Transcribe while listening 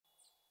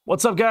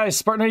What's up, guys?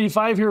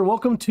 Spartan85 here.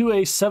 Welcome to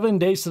a 7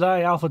 Days to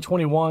Die Alpha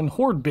 21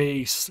 Horde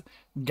Base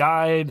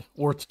guide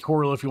or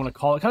tutorial, if you want to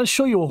call it. Kind of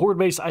show you a Horde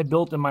base I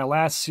built in my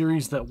last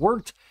series that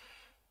worked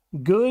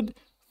good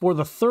for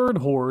the third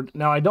Horde.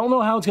 Now, I don't know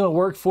how it's going to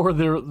work for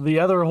the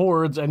other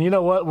Hordes, and you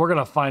know what? We're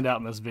going to find out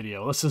in this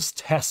video. Let's just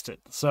test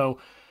it.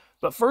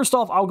 But first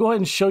off, I'll go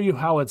ahead and show you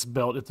how it's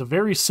built. It's a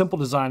very simple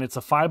design. It's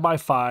a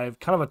 5x5,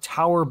 kind of a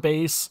tower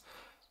base,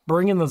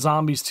 bringing the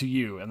zombies to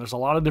you. And there's a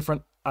lot of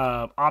different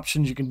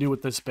options you can do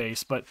with this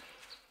base, but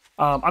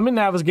I'm in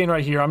Navisgain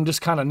right here. I'm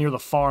just kind of near the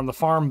farm. The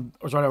farm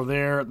is right over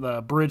there.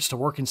 The bridge to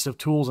Working Stiff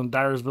Tools in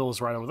Dyersville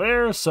is right over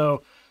there.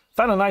 So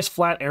found a nice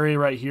flat area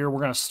right here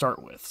we're going to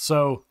start with.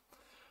 So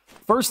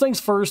first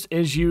things first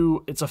is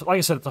like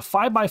I said, it's a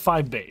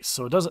 5x5 base.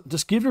 So it doesn't,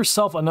 just give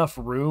yourself enough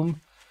room.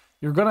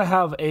 You're going to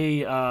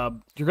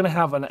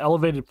have an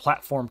elevated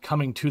platform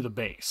coming to the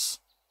base.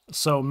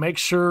 So make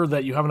sure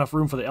that you have enough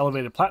room for the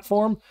elevated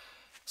platform.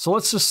 So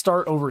let's just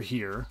start over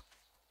here.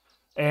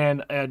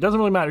 And it doesn't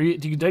really matter. You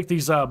can take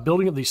these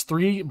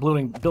three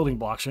building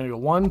blocks. You're gonna go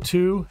 1,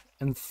 2,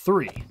 and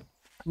 3.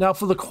 Now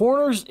for the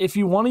corners, if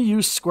you want to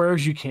use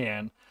squares, you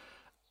can.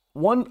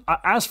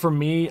 As for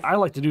me, I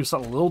like to do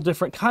something a little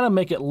different, kind of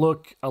make it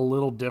look a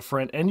little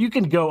different. And you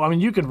can go, I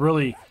mean, you can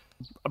really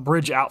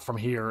bridge out from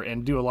here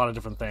and do a lot of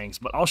different things.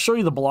 But I'll show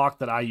you the block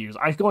that I use.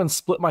 I go and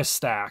split my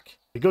stack.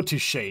 You go to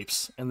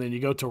shapes, and then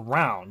you go to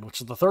round, which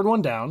is the third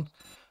one down.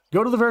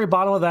 Go to the very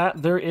bottom of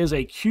that, there is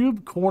a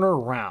cube corner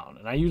round,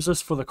 and I use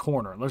this for the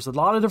corner. There's a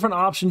lot of different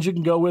options you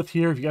can go with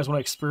here if you guys want to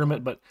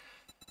experiment, but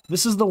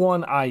this is the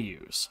one I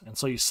use. And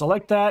so you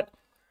select that,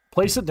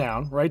 place it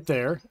down right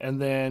there, and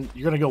then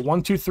you're going to go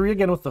 1, 2, 3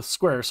 again with the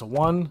square. So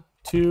 1,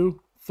 2,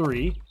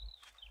 3.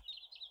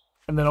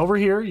 And then over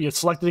here, you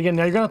select it again.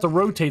 Now you're going to have to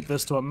rotate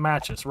this till it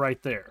matches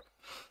right there.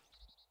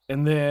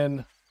 And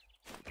then,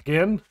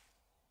 again,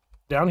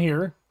 down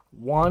here,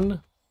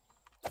 1,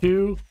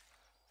 2,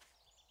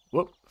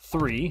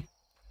 3.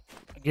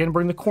 Again,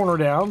 bring the corner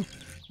down,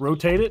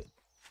 rotate it,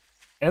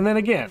 and then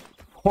again,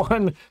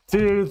 1,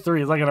 2,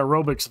 3. It's like an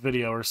aerobics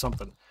video or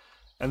something.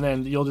 And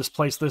then you'll just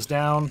place this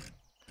down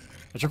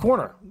at your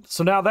corner.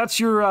 So now that's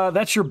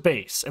your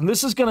base, and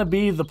this is going to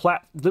be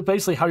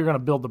basically how you're going to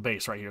build the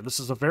base right here. This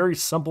is a very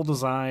simple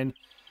design,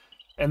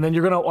 and then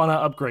you're going to want to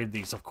upgrade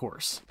these, of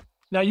course.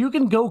 Now you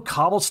can go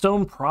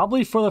cobblestone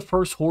probably for the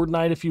first Horde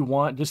night if you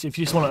want. If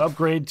you just want to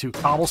upgrade to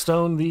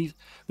cobblestone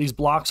these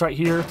blocks right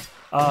here.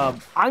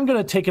 I'm going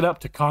to take it up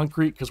to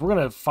concrete because we're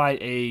going to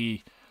fight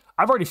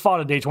I've already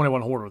fought a day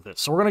 21 Horde with this.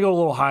 So we're going to go a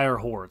little higher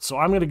Horde. So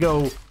I'm going to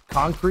go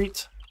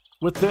concrete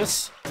with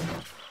this.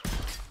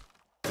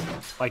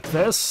 Like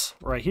this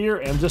right here.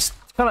 And just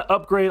kind of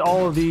upgrade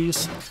all of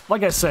these.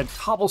 Like I said,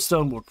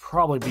 cobblestone would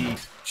probably be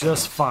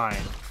just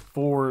fine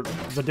for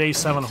the day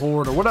 7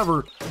 Horde or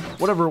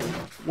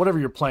whatever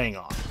you're playing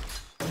on.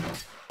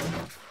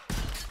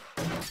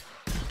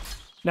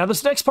 Now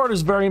this next part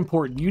is very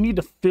important. You need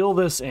to fill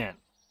this in.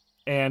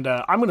 And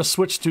I'm going to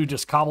switch to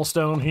just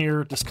cobblestone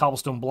here, just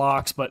cobblestone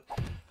blocks, but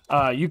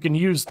you can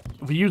use,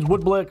 if you use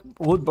wood block,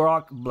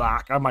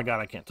 oh my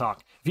god, I can't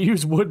talk. If you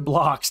use wood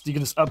blocks, you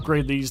can just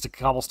upgrade these to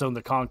cobblestone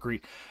to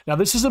concrete. Now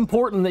this is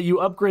important that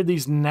you upgrade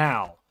these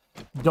now.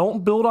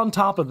 Don't build on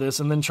top of this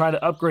and then try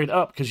to upgrade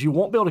up, because you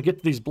won't be able to get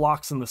to these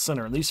blocks in the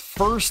center. And these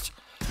first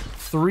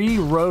 3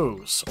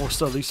 rows, or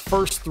so, these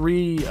first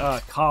 3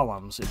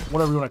 columns,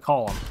 whatever you want to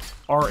call them,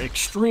 are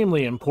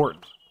extremely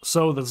important.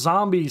 So the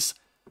zombies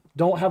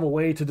don't have a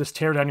way to just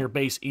tear down your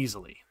base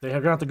easily. They're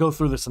going to have to go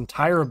through this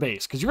entire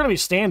base, because you're going to be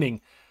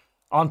standing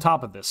on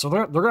top of this. So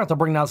they're going to have to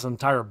bring down this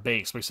entire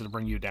base, basically, to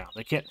bring you down.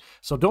 They can't.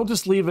 So don't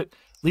just leave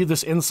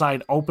this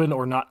inside open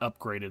or not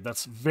upgraded.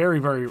 That's very,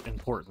 very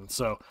important.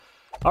 So,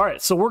 all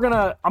right. So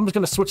I'm just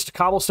going to switch to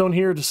cobblestone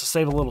here just to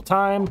save a little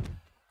time.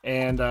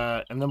 And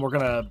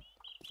then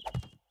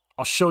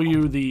I'll show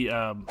you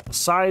the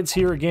sides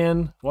here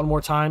again one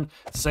more time.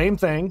 Same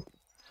thing.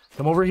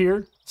 Come over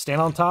here, stand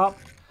on top.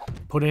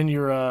 Put in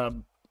your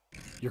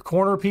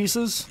corner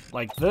pieces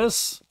like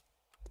this.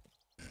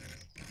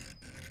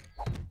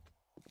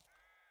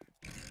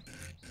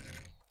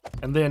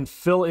 And then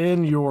fill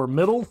in your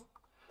middle.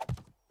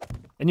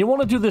 And you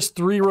want to do this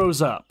 3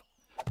 rows up.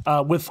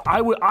 I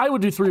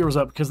would do 3 rows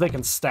up because they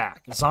can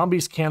stack.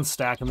 Zombies can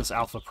stack in this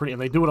alpha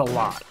and they do it a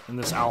lot in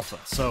this alpha.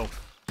 So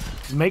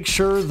make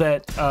sure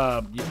that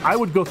I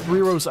would go 3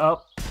 rows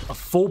up of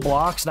full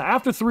blocks. Now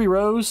after 3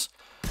 rows,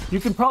 you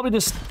can probably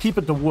just keep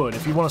it to wood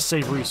if you want to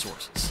save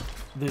resources.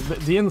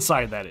 The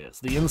inside, that is.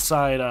 The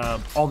inside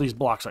of all these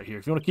blocks right here.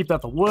 If you want to keep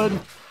that to wood,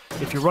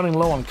 if you're running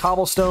low on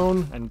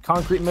cobblestone and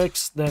concrete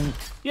mix, then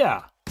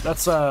yeah,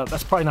 that's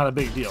probably not a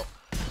big deal.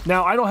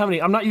 Now,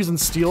 I'm not using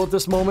steel at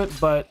this moment,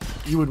 but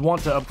you would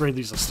want to upgrade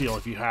these to steel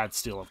if you had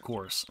steel, of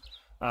course.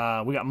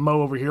 We got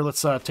Mo over here.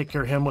 Let's take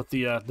care of him with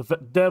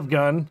the dev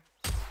gun.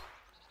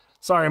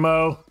 Sorry,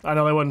 Mo. I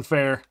know that wasn't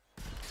fair.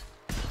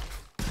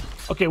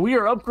 Okay, we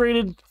are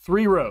upgraded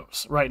 3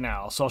 rows right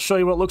now. So I'll show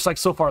you what it looks like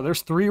so far.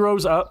 There's 3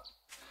 rows up.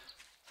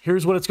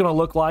 Here's what it's going to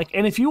look like.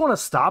 And if you want to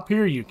stop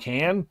here, you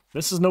can.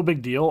 This is no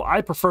big deal.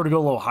 I prefer to go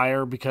a little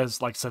higher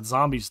because, like I said,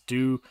 zombies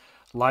do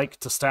like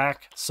to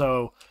stack.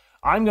 So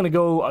I'm going to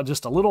go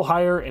just a little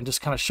higher and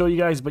just kind of show you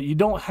guys, but you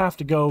don't have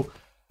to go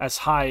as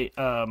high.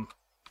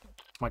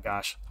 My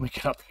gosh, let me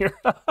get up here.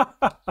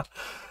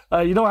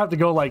 You don't have to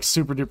go like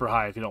super duper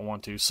high if you don't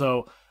want to.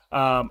 So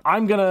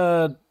I'm going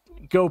to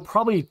go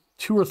probably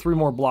 2 or 3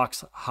 more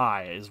blocks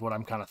high is what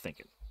I'm kind of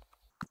thinking.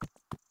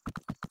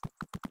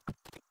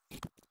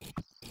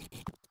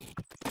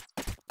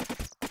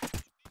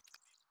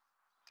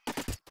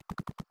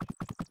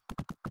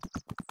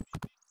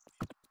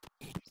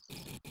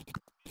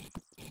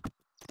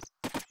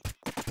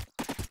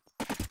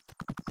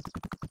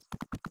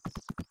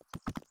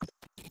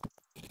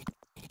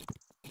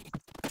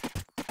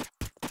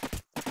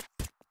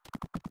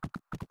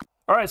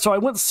 All right, so I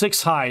went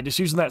 6 high, just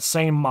using that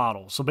same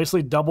model. So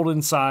basically doubled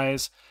in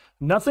size.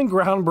 Nothing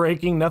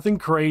groundbreaking, nothing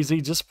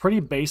crazy, just pretty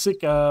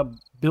basic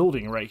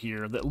building right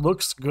here that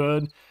looks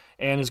good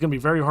and is going to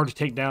be very hard to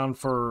take down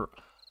for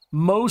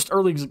most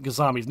early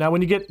zombies. Now,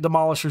 when you get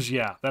demolishers,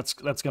 yeah, that's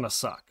going to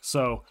suck.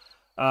 So,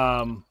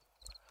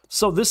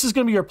 so this is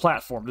going to be your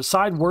platform.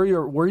 Decide where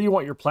you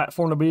want your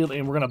platform to be,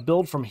 and we're going to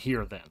build from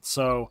here then.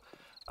 So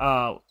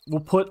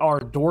we'll put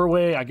our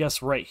doorway, I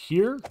guess, right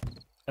here.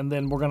 And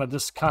then we're going to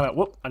just kind of,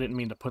 whoop, I didn't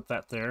mean to put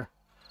that there.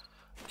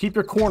 Keep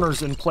your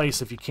corners in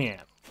place if you can.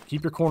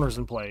 Keep your corners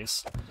in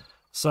place.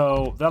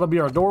 So that'll be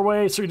our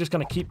doorway. So you're just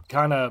going to keep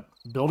kind of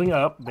building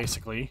up,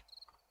 basically.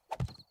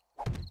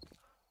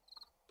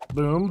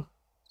 Boom.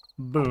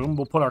 Boom.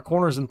 We'll put our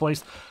corners in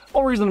place. The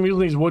only reason I'm using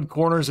these wood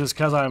corners is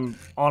because I'm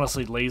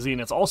honestly lazy.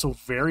 And it's also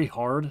very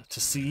hard to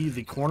see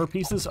the corner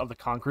pieces of the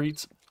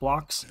concrete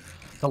blocks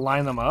to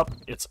line them up.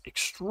 It's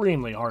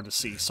extremely hard to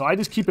see. So I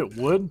just keep it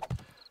wood.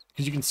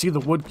 Because you can see the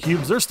wood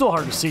cubes. They're still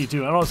hard to see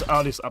too. I know it's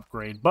obvious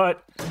upgrade,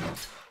 but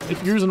if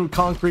you're using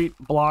concrete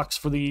blocks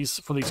for these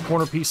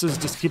corner pieces,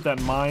 just keep that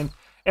in mind.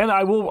 And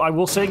I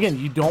will say again,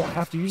 you don't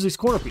have to use these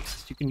corner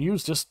pieces. You can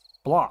use just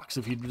blocks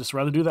if you'd just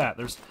rather do that.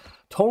 There's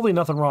totally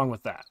nothing wrong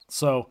with that.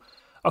 So,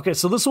 okay,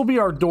 so this will be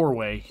our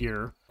doorway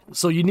here.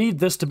 So you need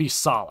this to be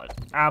solid,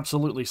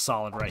 absolutely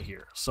solid right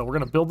here. So we're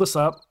gonna build this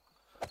up.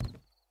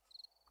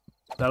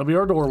 That'll be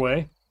our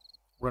doorway.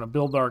 We're going to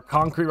build our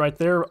concrete right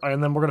there,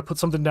 and then we're going to put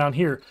something down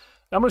here.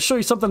 I'm going to show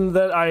you something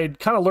that I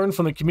kind of learned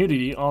from the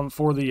community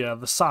for the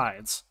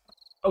sides.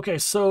 Okay,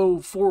 so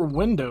for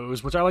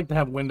windows, which I like to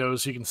have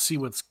windows so you can see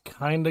what's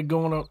kind of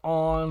going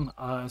on,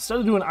 instead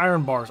of doing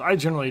iron bars, I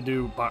generally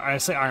do, I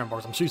say iron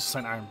bars, I'm so used to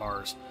saying iron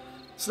bars.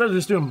 Instead of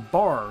just doing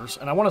bars,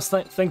 and I want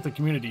to thank the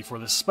community for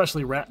this,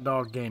 especially Rat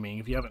Dog Gaming.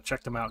 If you haven't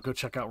checked him out, go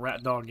check out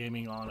Rat Dog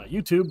Gaming on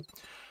YouTube.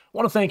 I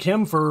want to thank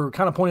him for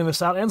kind of pointing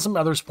this out, and some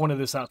others pointed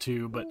this out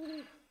too,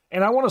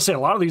 and I want to say a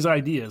lot of these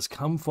ideas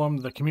come from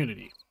the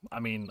community.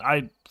 I mean,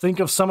 I think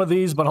of some of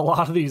these, but a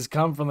lot of these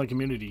come from the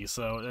community.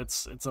 So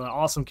it's an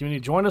awesome community.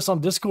 Join us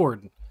on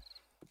Discord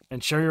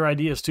and share your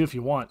ideas too if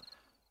you want.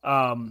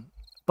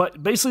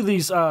 But basically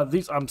these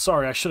I'm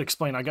sorry, I should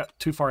explain. I got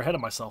too far ahead of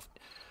myself.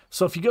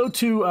 So if you go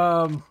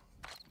to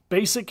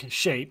basic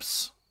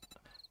shapes,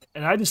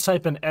 and I just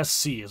type in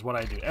SC is what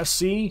I do.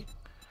 SC,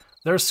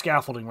 there's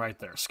scaffolding right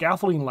there.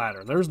 Scaffolding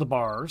ladder. There's the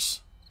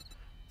bars.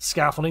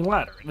 Scaffolding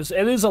ladder.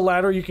 It is a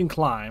ladder you can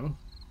climb,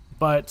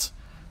 but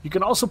you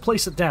can also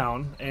place it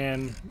down,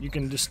 and you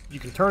can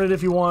turn it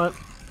if you want,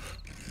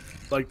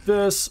 like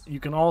this. You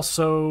can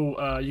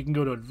also you can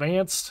go to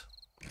advanced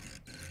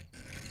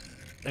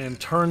and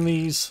turn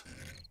these.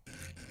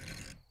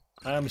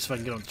 Let me see if I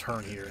can get them to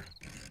turn here.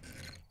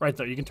 Right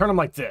there, you can turn them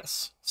like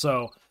this.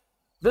 So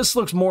this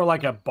looks more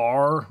like a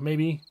bar,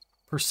 maybe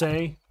per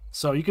se.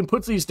 So you can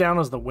put these down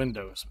as the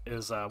windows.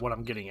 Is what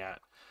I'm getting at.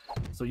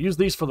 So use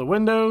these for the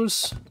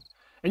windows,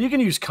 and you can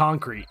use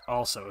concrete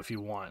also if you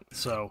want.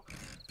 So,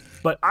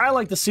 but I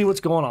like to see what's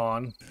going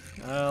on.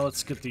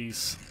 Let's get these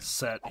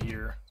set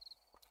here.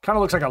 Kind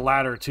of looks like a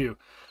ladder too.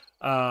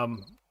 Oh,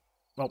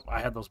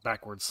 I had those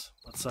backwards.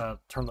 Let's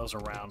turn those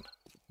around.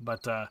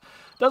 But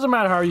doesn't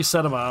matter how you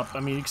set them up. I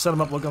mean, you can set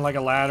them up looking like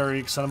a ladder.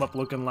 You can set them up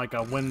looking like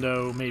a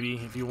window, maybe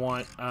if you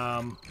want.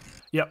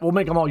 Yeah, we'll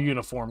make them all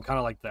uniform, kind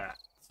of like that.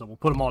 So we'll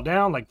put them all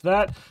down like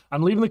that.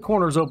 I'm leaving the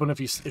corners open if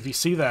you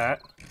see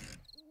that.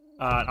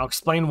 I'll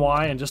explain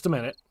why in just a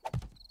minute.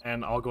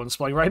 And I'll go and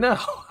explain right now.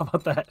 How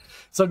about that?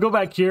 So go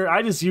back here.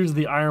 I just use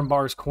the iron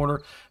bars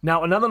corner.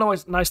 Now, another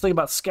nice thing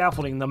about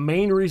scaffolding, the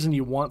main reason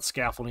you want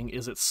scaffolding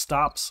is it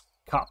stops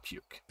cop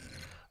puke.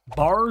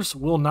 Bars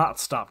will not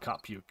stop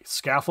cop puke.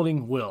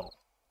 Scaffolding will.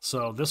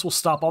 So this will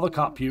stop all the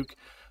cop puke.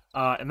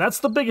 And that's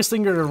the biggest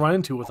thing you're going to run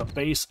into with a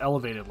base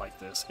elevated like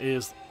this,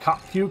 is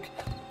cop puke.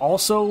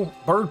 Also,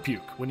 bird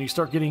puke, when you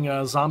start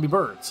getting zombie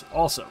birds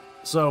also.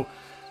 So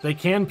they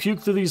can puke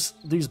through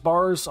these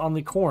bars on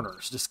the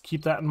corners. Just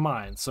keep that in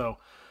mind. So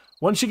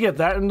once you get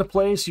that into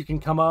place, you can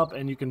come up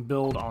and you can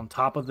build on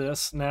top of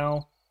this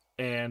now.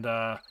 And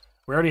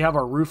we already have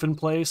our roof in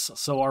place,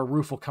 so our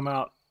roof will come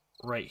out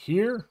right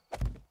here.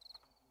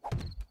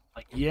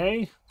 Like,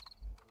 yay.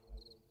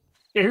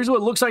 Yeah, here's what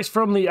it looks like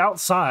from the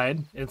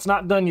outside. It's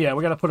not done yet.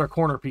 We got to put our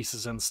corner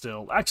pieces in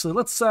still. Actually,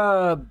 let's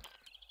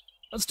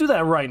do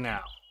that right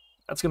now.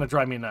 That's gonna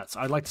drive me nuts.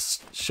 I'd like to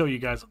show you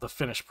guys the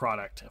finished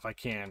product if I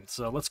can.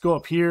 So let's go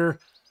up here.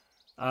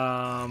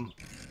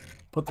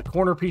 Put the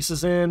corner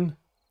pieces in.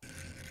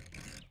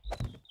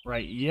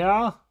 Right,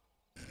 yeah.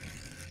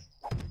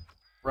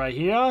 Right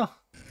here.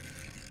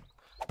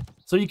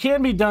 So you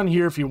can be done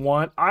here if you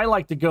want. I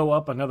like to go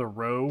up another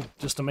row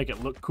just to make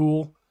it look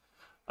cool.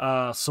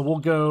 So we'll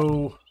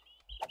go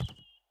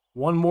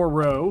one more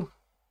row.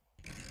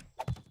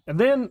 And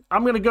then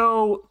I'm going to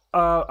go,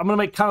 I'm going to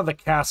make kind of the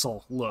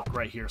castle look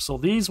right here. So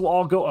these will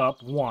all go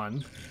up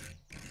one.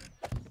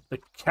 The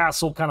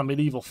castle kind of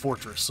medieval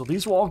fortress. So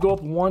these will all go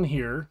up one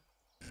here.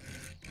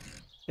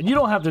 And you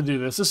don't have to do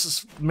this. This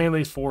is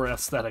mainly for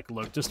aesthetic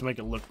look, just to make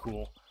it look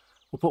cool.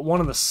 We'll put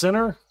one in the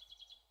center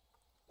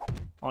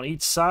on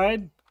each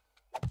side,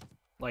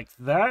 like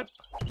that.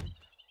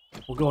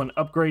 We'll go and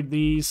upgrade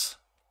these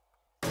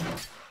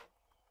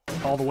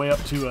all the way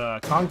up to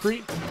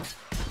concrete.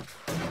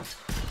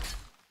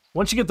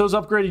 Once you get those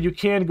upgraded, you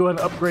can go ahead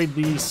and upgrade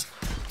these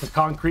to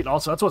concrete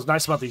also. That's what's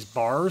nice about these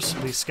bars,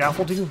 these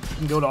scaffolding. You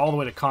can go all the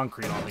way to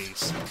concrete on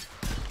these.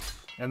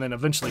 And then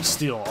eventually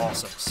steel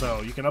also.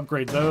 So you can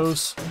upgrade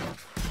those.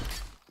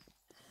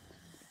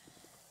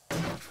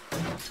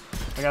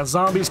 I got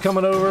zombies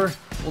coming over.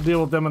 We'll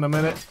deal with them in a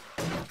minute.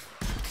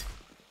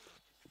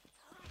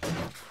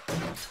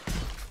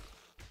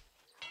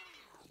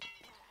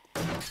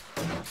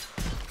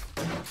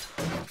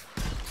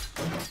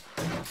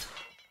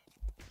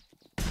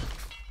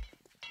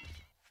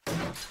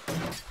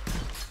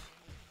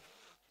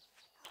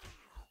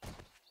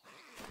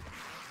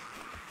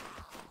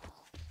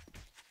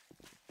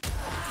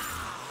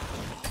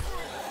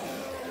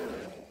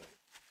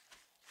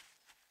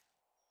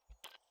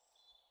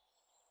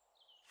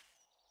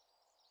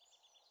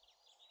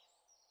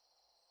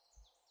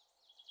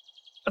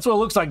 That's what it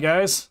looks like,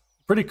 guys.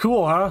 Pretty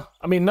cool, huh?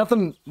 I mean,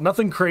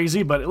 nothing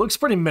crazy, but it looks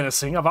pretty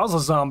menacing. If I was a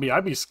zombie,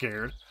 I'd be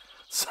scared.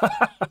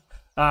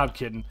 I'm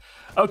kidding.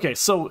 Okay,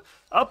 so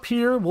up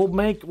here, we'll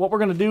make, what we're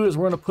going to do is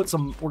let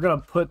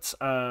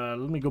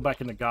me go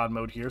back into God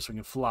mode here so we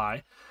can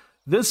fly.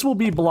 This will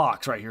be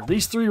blocks right here.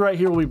 These three right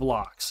here will be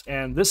blocks.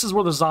 And this is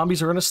where the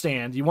zombies are going to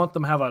stand. You want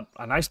them to have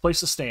a nice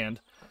place to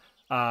stand.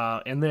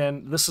 And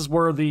then this is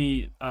where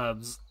the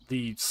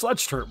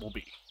sledge turret will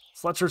be.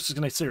 Sledge turret is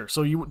going to sit here.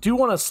 So you do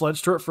want a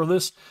sledge turret for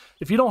this.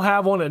 If you don't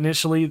have one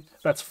initially,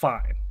 that's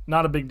fine.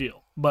 Not a big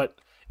deal. But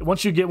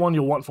once you get one,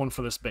 you'll want one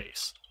for this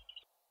base.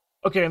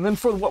 Okay, and then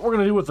for what we're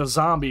going to do with the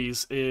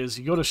zombies is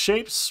you go to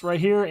shapes right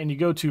here, and you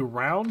go to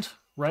round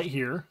right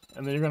here.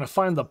 And then you're going to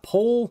find the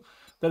pole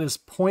that is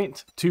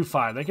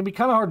 0.25. That can be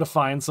kind of hard to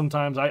find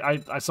sometimes.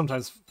 I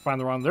sometimes find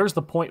the wrong. There's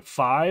the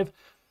 0.5.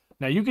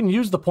 Now you can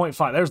use the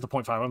 0.5. There's the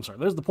 0.5. I'm sorry.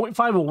 There's the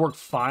 0.5 will work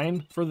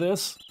fine for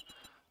this.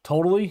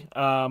 Totally,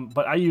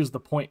 but I use the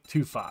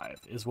 0.25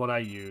 is what I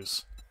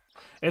use.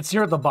 It's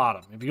here at the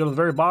bottom. If you go to the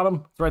very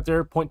bottom, it's right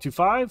there,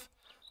 0.25.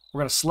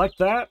 We're going to select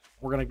that.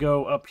 We're going to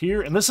go up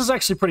here, and this is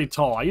actually pretty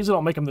tall. I usually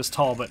don't make them this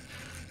tall, but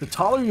the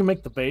taller you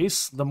make the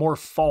base, the more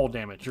fall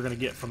damage you're going to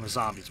get from the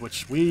zombies,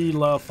 which we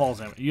love fall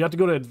damage. You have to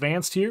go to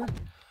advanced here,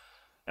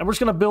 and we're just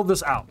going to build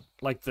this out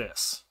like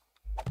this.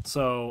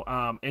 So,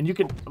 and you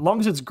can, as long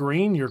as it's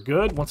green, you're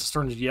good. Once it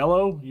turns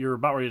yellow, you're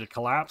about ready to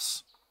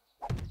collapse.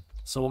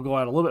 So we'll go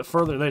out a little bit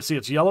further. They see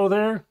it's yellow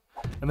there,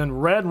 and then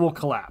red will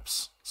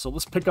collapse. So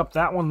let's pick up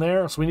that one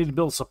there. So we need to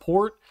build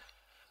support.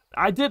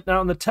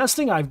 Now in the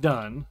testing I've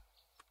done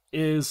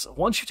is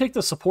once you take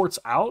the supports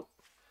out,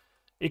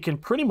 it can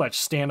pretty much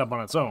stand up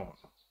on its own.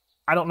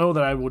 I don't know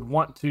that I would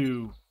want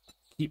to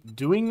keep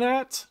doing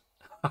that.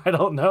 I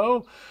don't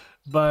know,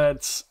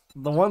 but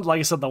the ones, like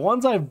I said, the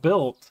ones I've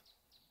built,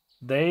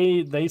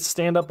 they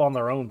stand up on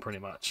their own pretty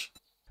much.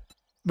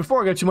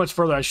 Before I go too much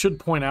further, I should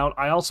point out,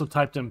 I also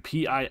typed in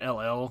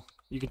P-I-L-L.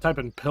 You can type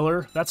in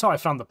pillar. That's how I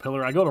found the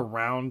pillar. I go to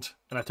round,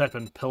 and I type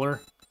in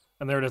pillar,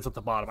 and there it is at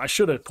the bottom. I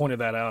should have pointed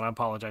that out. I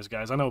apologize,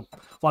 guys. I know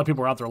a lot of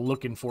people are out there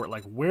looking for it,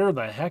 like, where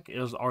the heck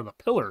are the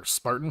pillars,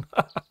 Spartan?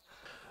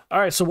 All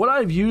right, so what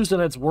I've used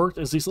and it's worked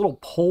is these little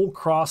pole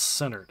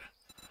cross-centered.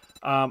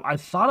 I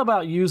thought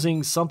about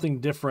using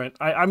something different.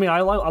 I mean, I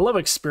love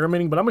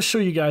experimenting, but I'm going to show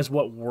you guys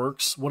what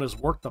works, what has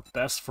worked the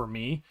best for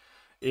me.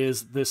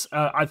 Is this,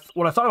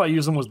 what I thought about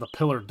using was the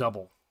pillar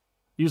double.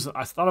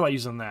 I thought about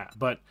using that,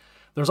 but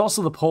there's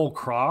also the pole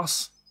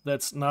cross.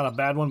 That's not a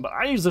bad one, but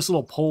I use this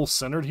little pole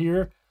centered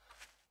here,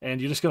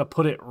 and you're just going to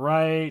put it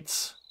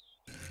right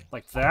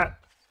like that.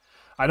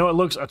 I know it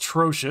looks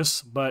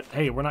atrocious, but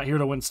hey, we're not here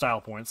to win style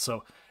points.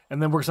 So,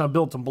 and then we're going to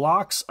build some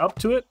blocks up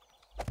to it,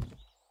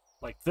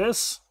 like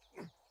this.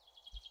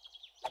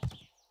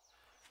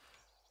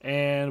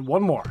 And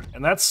one more,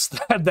 and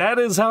that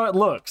is how it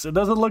looks. It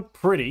doesn't look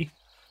pretty,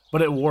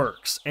 but it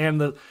works.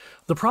 And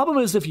the problem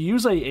is if you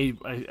use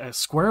a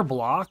square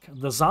block,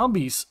 the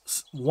zombies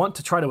want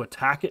to try to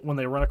attack it when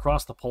they run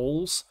across the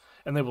poles,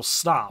 and they will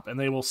stop. And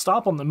they will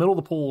stop on the middle of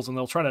the poles, and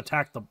they'll try to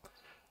attack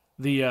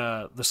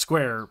the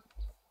square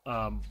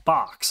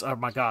box. Oh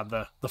my god,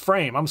 the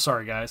frame. I'm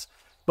sorry, guys.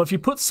 But if you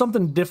put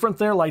something different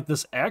there, like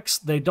this X,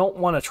 they don't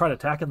want to try to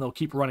attack and they'll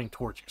keep running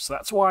towards you. So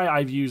that's why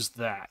I've used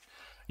that.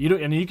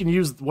 And you can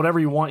use whatever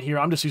you want here.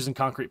 I'm just using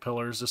concrete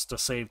pillars just to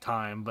save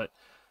time.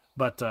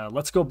 But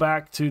let's go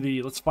back to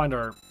let's find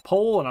our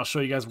pole, and I'll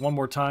show you guys one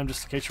more time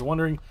just in case you're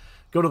wondering.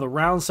 Go to the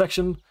round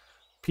section,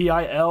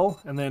 PIL,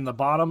 and then the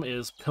bottom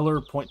is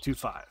pillar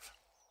 0.25.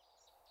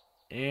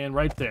 And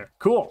right there.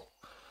 Cool.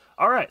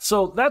 All right,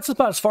 so that's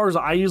about as far as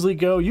I usually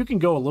go. You can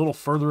go a little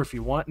further if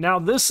you want. Now,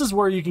 this is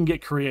where you can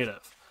get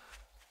creative.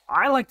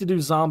 I like to do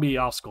zombie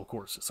obstacle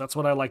courses. That's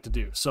what I like to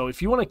do. So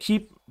if you want to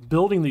keep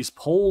building these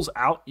poles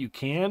out, you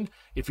can.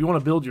 If you want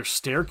to build your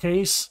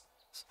staircase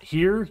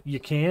here,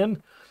 you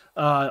can.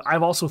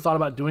 I've also thought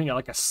about doing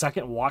like a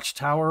second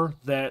watchtower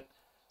that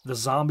the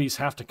zombies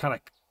have to kind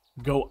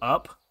of go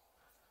up.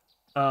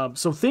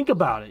 So think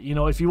about it. You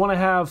know, if you want to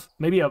have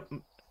maybe a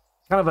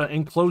kind of an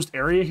enclosed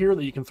area here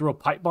that you can throw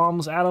pipe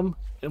bombs at them,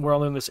 and we're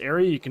all in this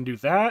area, you can do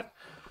that.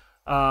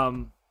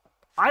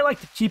 I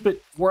like to keep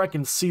it where I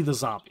can see the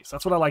zombies.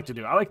 That's what I like to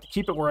do. I like to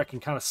keep it where I can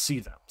kind of see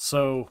them.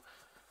 So,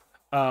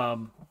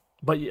 but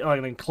like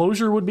an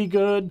enclosure would be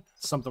good,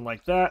 something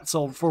like that.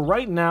 So for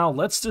right now,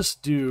 let's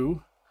just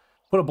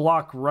put a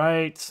block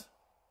right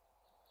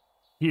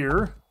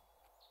here.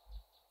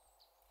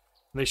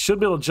 They should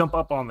be able to jump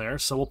up on there.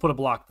 So we'll put a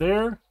block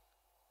there.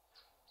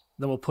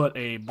 Then we'll put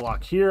a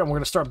block here, and we're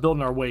going to start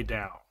building our way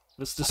down.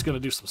 This is just going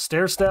to do some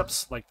stair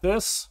steps like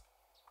this.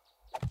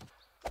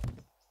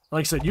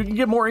 Like I said, you can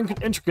get more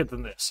intricate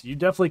than this. You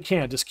definitely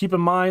can. Just keep in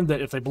mind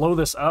that if they blow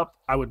this up,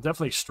 I would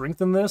definitely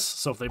strengthen this.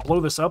 So if they blow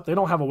this up, they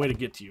don't have a way to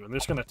get to you, and they're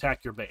just going to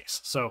attack your base.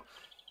 So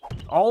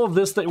all of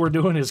this that we're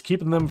doing is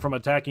keeping them from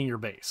attacking your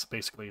base,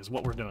 basically, is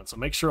what we're doing. So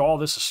make sure all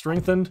this is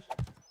strengthened.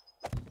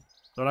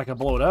 They're not going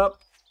to blow it up.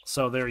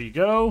 So there you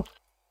go.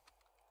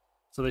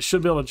 So they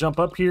should be able to jump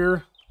up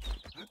here,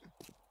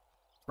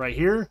 right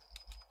here,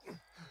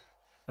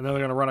 and then they're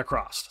going to run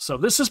across. So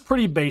this is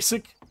pretty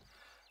basic.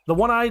 The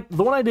one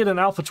I did in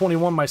Alpha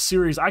 21, my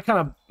series, I kind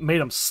of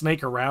made them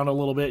snake around a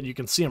little bit. You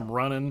can see them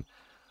running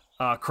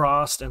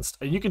across, and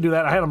you can do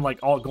that. I had them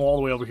like go all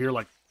the way over here,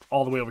 like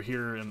all the way over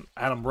here, and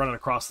I had them running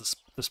across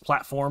this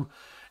platform,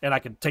 and I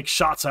could take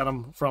shots at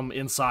them from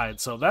inside.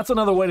 So that's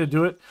another way to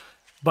do it.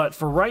 But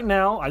for right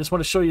now, I just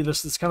want to show you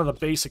this. This is kind of the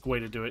basic way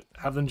to do it.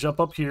 Have them jump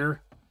up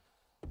here,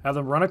 have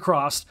them run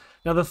across.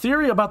 Now the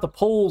theory about the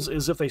poles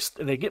is if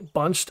they get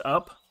bunched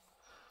up,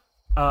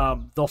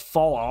 they'll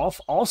fall off.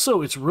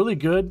 Also, it's really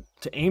good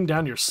to aim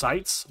down your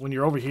sights when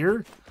you're over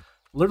here.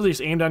 Literally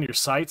just aim down your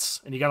sights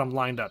and you got them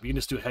lined up. You can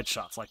just do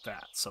headshots like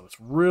that. So it's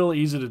real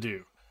easy to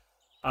do.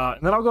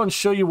 And then I'll go and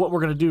show you what we're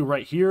going to do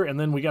right here, and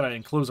then we got to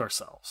enclose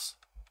ourselves.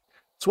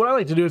 So what I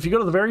like to do, if you go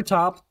to the very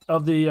top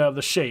of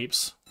the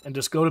shapes and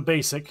just go to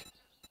basic,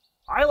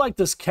 I like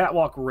this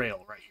catwalk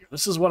rail right here.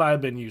 This is what I've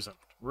been using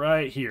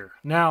right here.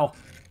 Now,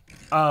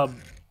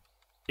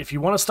 if you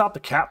want to stop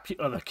the cat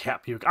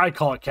puke, I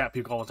call it cat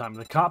puke all the time.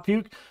 The cop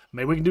puke,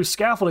 maybe we can do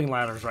scaffolding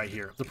ladders right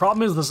here. The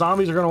problem is the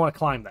zombies are going to want to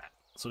climb that.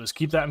 So just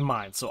keep that in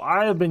mind. So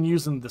I have been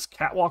using this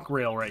catwalk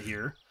rail right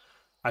here.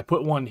 I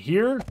put one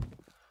here,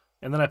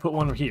 and then I put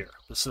one here.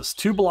 This is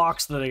 2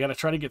 blocks that I got to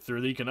try to get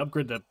through that you can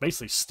upgrade to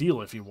basically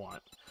steel if you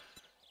want.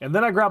 And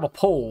then I grab a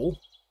pole,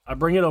 I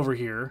bring it over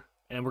here,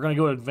 and we're going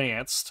to go to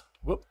advanced.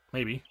 Whoop,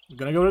 maybe. We're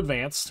going to go to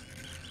advanced.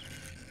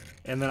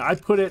 And then I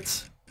put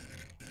it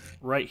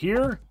right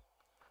here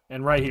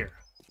and right here.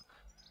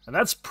 And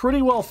that's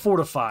pretty well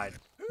fortified.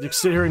 You can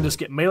sit here and just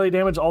get melee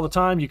damage all the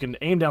time. You can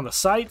aim down the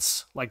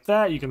sights like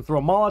that. You can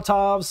throw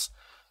Molotovs.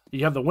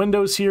 You have the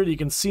windows here that you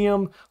can see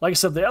them. Like I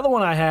said, the other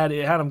one I had,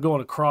 it had them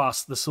going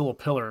across this little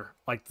pillar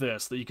like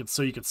this, that you could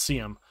see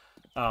them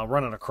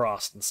running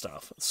across and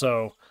stuff.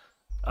 So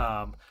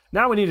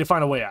now we need to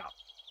find a way out.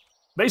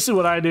 Basically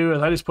what I do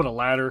is I just put a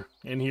ladder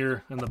in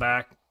here in the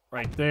back,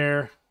 right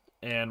there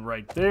and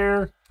right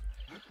there.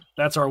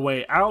 That's our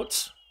way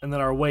out, and then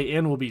our way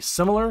in will be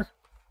similar.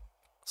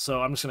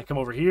 So I'm just going to come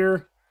over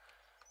here,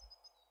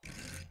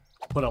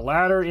 put a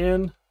ladder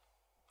in.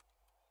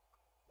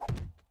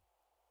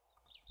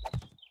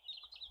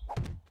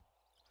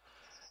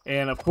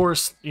 And of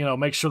course, you know,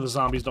 make sure the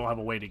zombies don't have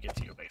a way to get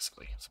to you,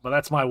 basically. But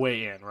that's my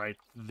way in right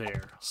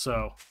there.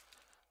 So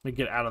let me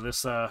get out of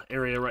this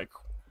area right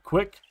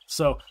quick.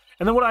 So,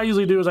 and then what I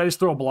usually do is I just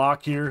throw a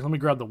block here. Let me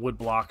grab the wood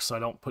block so I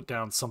don't put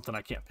down something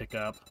I can't pick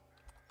up.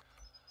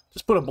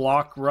 Just put a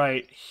block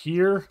right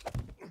here.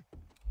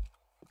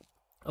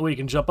 That way you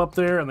can jump up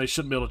there, and they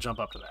shouldn't be able to jump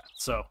up to that.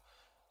 So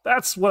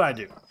that's what I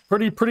do.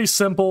 Pretty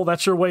simple.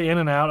 That's your way in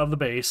and out of the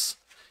base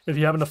if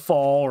you happen to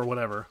fall or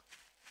whatever.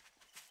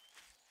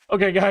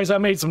 Okay, guys, I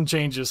made some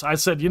changes. I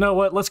said, you know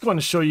what? Let's go ahead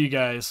and show you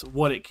guys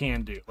what it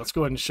can do. Let's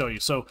go ahead and show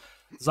you. So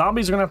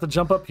zombies are going to have to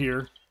jump up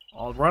here.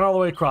 I'll run all the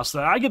way across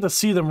that. I get to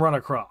see them run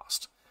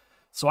across.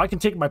 So I can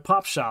take my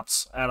pop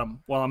shots at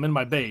them while I'm in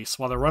my base,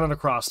 while they're running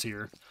across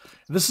here.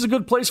 And this is a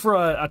good place for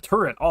a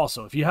turret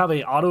also. If you have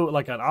an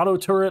auto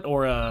turret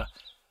or a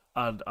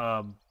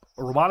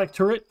robotic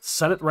turret,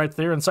 set it right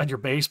there inside your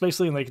base,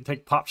 basically, and they can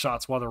take pop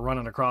shots while they're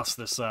running across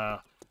this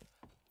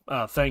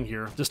thing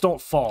here. Just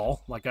don't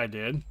fall like I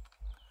did.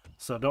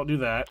 So don't do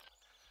that.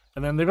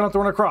 And then they're going to have to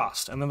run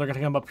across. And then they're going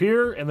to come up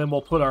here. And then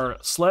we'll put our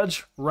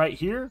sledge right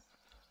here.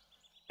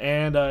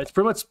 And it's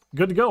pretty much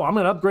good to go. I'm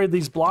going to upgrade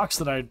these blocks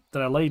that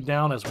I laid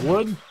down as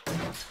wood.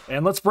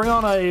 And let's bring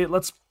on a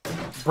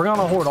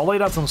horde. I'll lay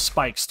down some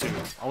spikes too.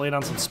 I'll lay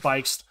down some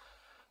spikes.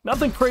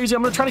 Nothing crazy.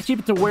 I'm going to try to keep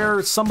it to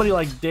where somebody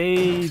like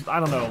Dave, I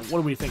don't know, what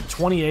do we think,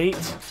 28?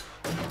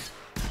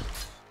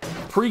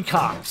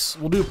 Pre-cops.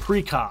 We'll do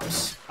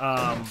pre-cops.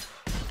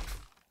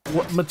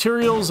 What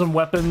materials and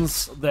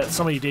weapons that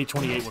somebody day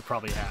 28 would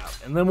probably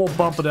have. And then we'll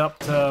bump it up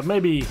to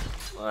maybe,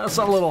 that's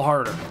a little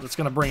harder. That's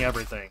going to bring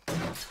everything.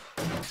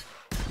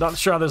 Not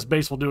sure how this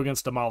base will do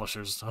against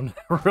demolishers. I'm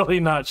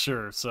really not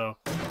sure, so.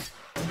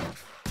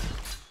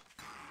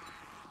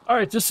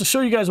 Alright, just to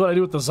show you guys what I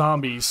do with the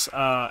zombies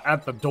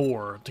at the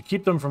door, to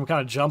keep them from kind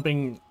of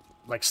jumping,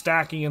 like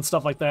stacking and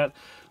stuff like that,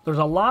 there's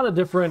a lot of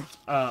different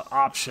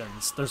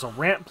options. There's a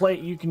ramp plate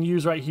you can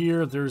use right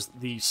here. There's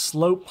the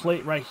slope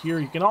plate right here.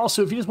 You can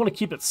also, if you just want to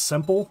keep it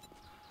simple,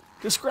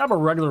 just grab a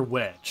regular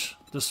wedge.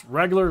 Just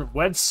regular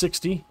wedge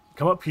 60,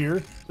 come up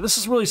here. This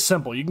is really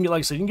simple. You can get, like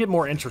I said, you can get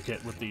more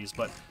intricate with these,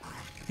 but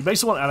you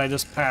basically want, and I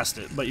just passed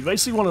it, but you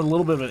basically want a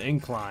little bit of an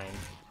incline.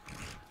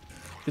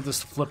 Get this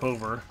to flip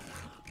over.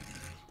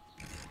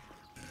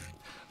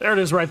 There it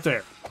is right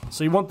there.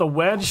 So you want the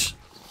wedge,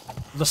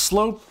 the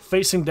slope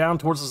facing down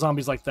towards the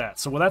zombies like that.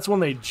 So that's when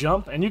they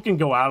jump, and you can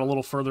go out a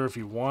little further if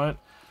you want.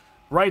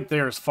 Right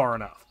there is far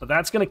enough. But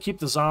that's going to keep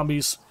the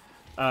zombies.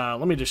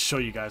 Let me just show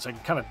you guys. I can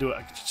kind of do it.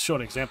 I can show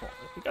an example.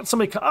 We got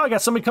somebody. Oh, I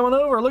got somebody coming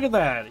over. Look at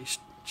that. He's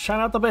shine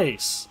out the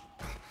base.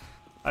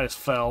 I just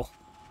fell.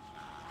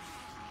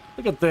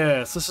 Look at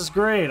this. This is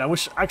great. I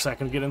wish. Actually, I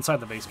can get inside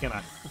the base, can't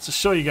I? Let's just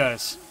show you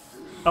guys.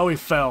 Oh, he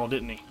fell,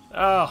 didn't he?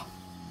 Oh,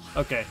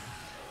 okay.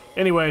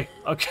 Anyway,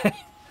 okay.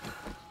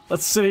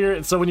 Let's sit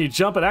here. So when you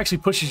jump, it actually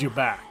pushes you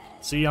back.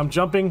 See, I'm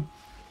jumping,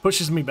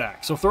 pushes me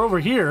back. So if they're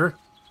over here,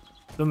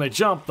 then they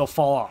jump, they'll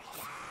fall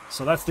off.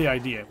 So that's the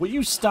idea. Will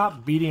you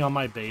stop beating on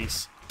my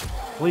base,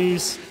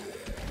 please?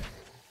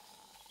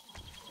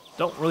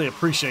 Don't really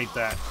appreciate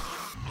that.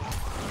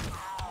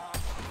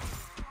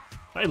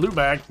 Hey, loot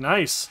bag.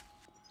 Nice.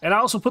 And I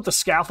also put the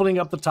scaffolding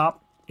up the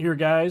top here,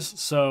 guys.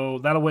 So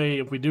that way,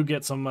 if we do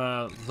get some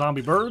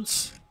zombie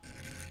birds,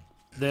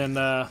 then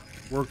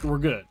we're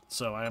good.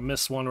 So I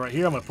missed one right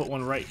here. I'm going to put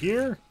one right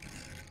here.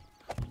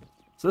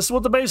 So this is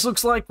what the base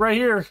looks like right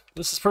here.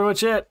 This is pretty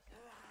much it.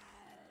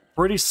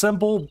 Pretty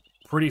simple,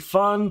 pretty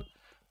fun.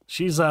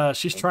 She's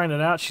trying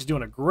it out. She's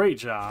doing a great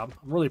job.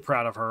 I'm really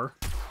proud of her.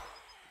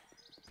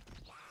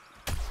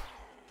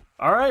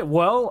 All right,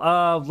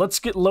 well, let's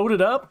get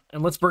loaded up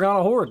and let's bring on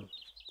a horde.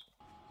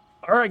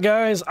 All right,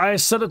 guys, I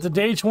set it to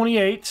day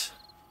 28.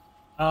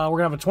 We're going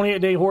to have a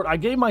 28-day horde. I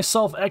gave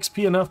myself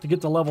XP enough to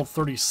get to level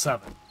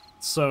 37.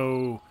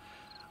 So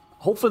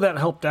hopefully that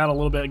helped out a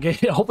little bit.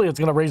 Hopefully it's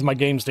going to raise my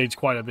game stage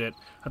quite a bit.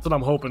 That's what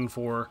I'm hoping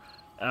for.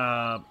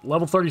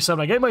 Level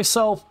 37. I gave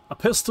myself a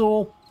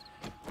pistol,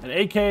 an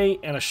AK,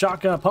 and a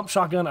shotgun, a pump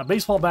shotgun, a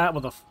baseball bat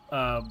with a,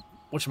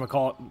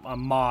 whatchamacallit, a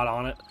mod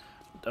on it,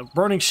 a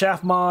burning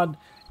shaft mod,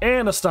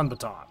 and a stun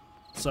baton.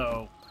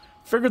 So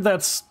figured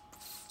that's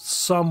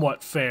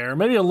somewhat fair.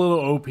 Maybe a little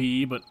OP,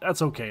 but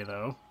that's okay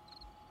though.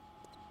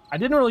 I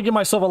didn't really give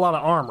myself a lot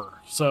of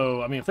armor,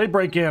 so I mean if they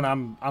break in,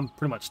 I'm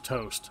pretty much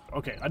toast.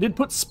 Okay, I did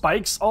put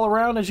spikes all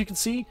around, as you can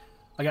see.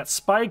 I got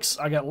spikes,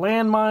 I got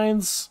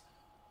landmines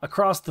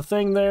across the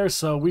thing there,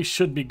 so we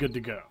should be good to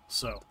go.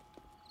 So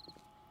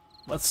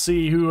let's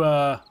see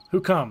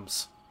who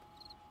comes.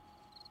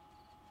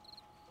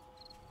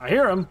 I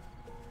hear him.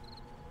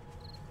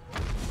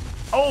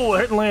 Oh,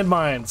 they're hitting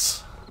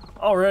landmines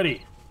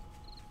already.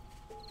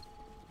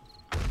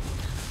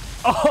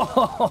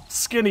 Oh,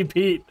 Skinny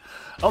Pete.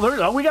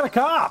 Oh, we got a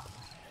cop.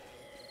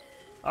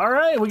 All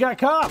right, we got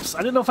cops. I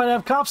didn't know if I'd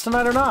have cops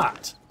tonight or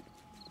not.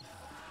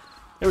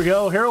 Here we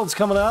go. Harold's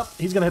coming up.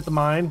 He's going to hit the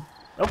mine.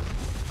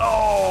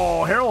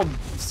 Oh, Harold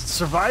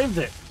survived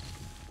it.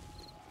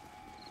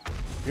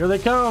 Here they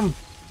come.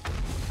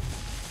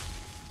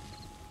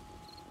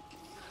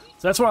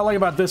 So that's what I like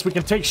about this. We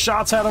can take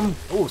shots at them.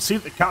 Oh, see,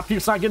 the cop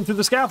keeps not getting through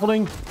the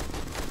scaffolding.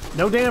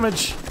 No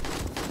damage.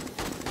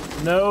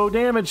 No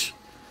damage.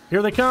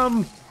 Here they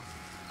come.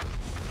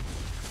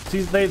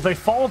 See, they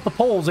fall at the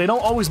poles. They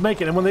don't always make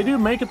it. And when they do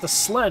make it, the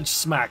sledge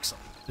smacks them.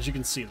 As you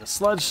can see, the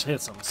sledge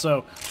hits them.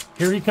 So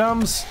here he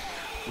comes.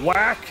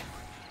 Whack.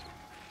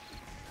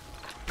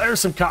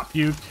 There's some cop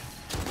puke.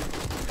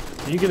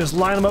 You can just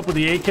line them up with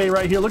the AK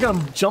right here. Look at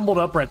them jumbled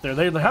up right there.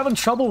 They're having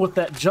trouble with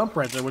that jump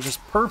right there, which is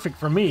perfect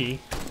for me.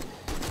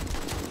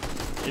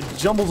 It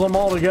jumbles them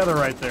all together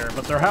right there.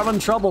 But they're having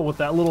trouble with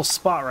that little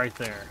spot right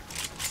there.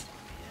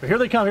 But here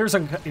they come. Here's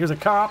a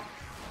cop.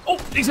 Oh,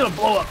 he's gonna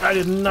blow up. I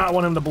did not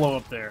want him to blow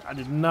up there. I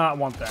did not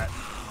want that.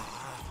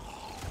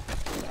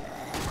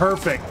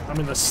 Perfect. I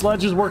mean, the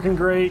sledge is working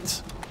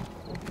great.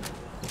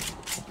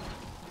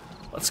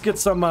 Let's get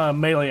some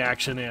melee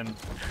action in.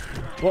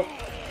 Well,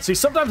 see,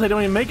 sometimes they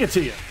don't even make it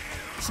to you.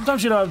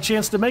 Sometimes you don't have a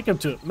chance to make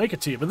it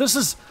to you. But this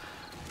is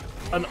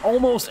an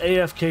almost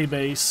AFK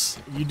base.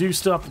 You do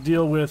still have to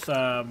deal with,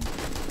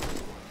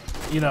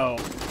 you know,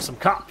 some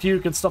cop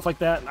puke and stuff like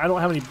that. I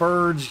don't have any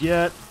birds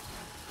yet.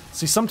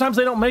 See, sometimes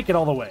they don't make it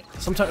all the way.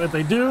 Sometimes if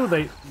they do,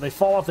 they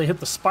fall off, they hit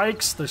the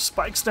spikes. There's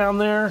spikes down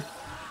there.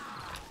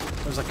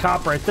 There's a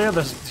cop right there.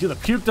 See, the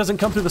puke doesn't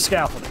come through the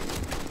scaffolding.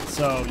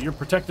 So you're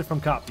protected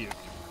from cop puke.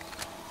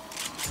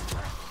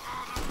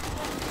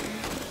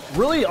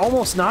 Really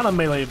almost not a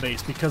melee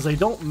base because they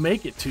don't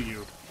make it to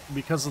you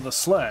because of the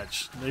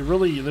sledge. They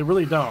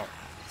really don't.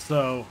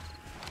 So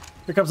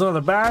here comes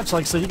another batch.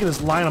 Like I said, you can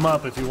just line them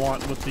up if you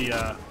want with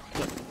the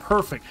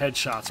perfect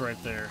headshots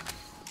right there.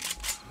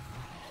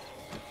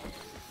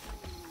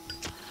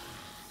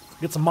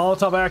 Get some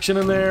Molotov action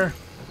in there.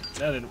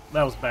 That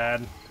was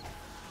bad.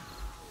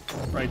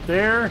 Right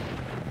there.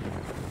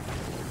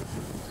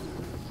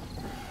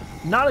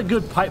 Not a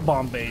good pipe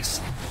bomb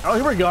base. Oh,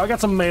 here we go. I got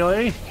some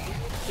melee.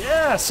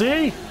 Yeah,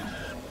 see?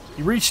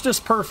 You reached this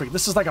perfect.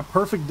 This is like a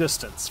perfect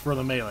distance for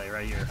the melee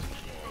right here.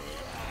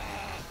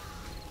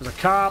 There's a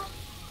cop.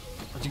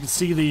 As you can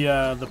see,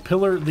 the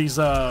pillar, these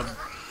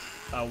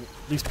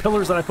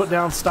pillars that I put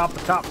down stop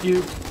the cop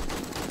puke.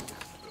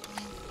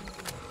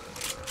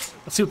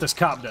 Let's see what this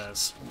cop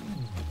does.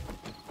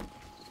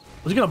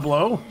 Was he gonna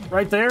blow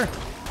right there?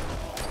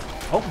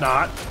 Hope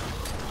not.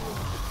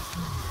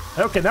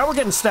 Okay, now we're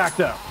getting stacked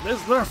up.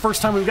 This is our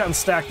first time we've gotten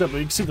stacked up, but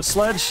you can see the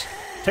sledge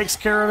takes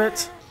care of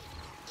it.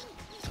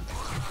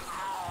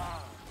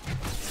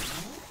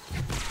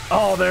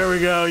 Oh, there we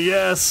go,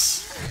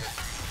 yes.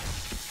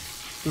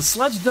 The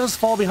sledge does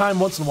fall behind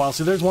once in a while.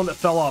 See, there's one that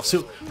fell off.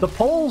 So the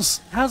poles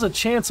has a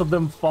chance of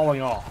them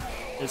falling off.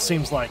 It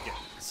seems like it.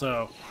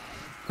 So,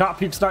 cop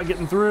puke's not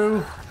getting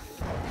through.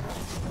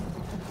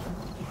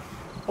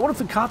 I wonder if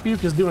the cop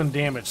puke is doing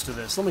damage to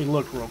this. Let me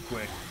look real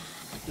quick.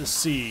 Just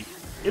see.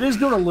 It is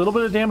doing a little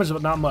bit of damage,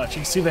 but not much.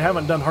 You can see they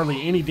haven't done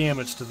hardly any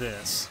damage to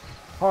this.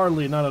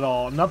 Hardly, none at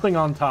all. Nothing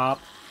on top.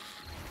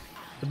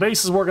 The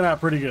base is working out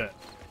pretty good.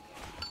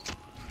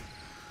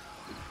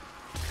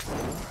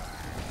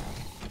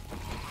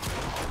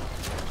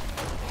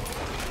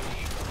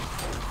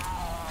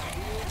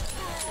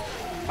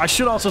 I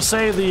should also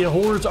say the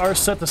hordes are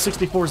set to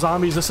 64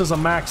 zombies. This is a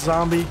max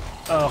zombie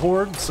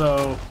horde,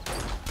 so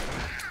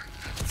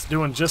it's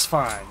doing just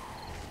fine.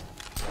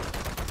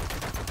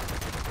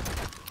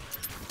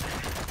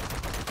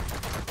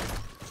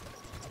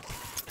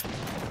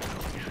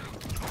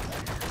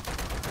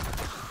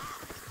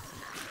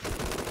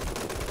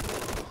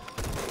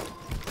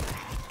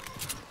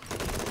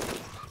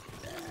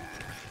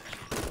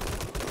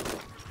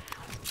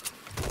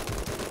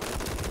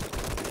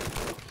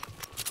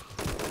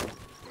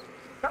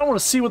 I want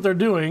to see what they're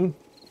doing.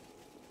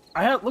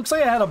 Looks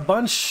like I had a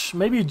bunch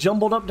maybe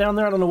jumbled up down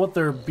there. I don't know what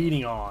they're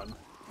beating on.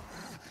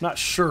 Not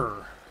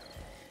sure.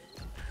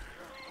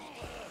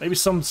 Maybe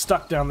some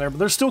stuck down there, but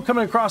they're still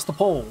coming across the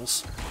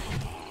poles.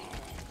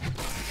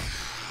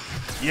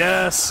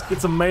 Yes, get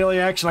some melee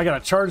action. I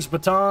got a charged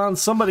baton.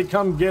 Somebody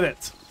come get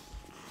it.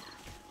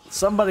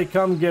 Somebody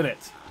come get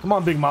it. Come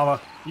on, Big Mama.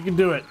 You can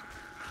do it.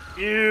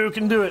 You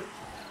can do it.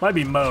 Might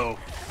be Mo.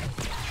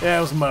 Yeah,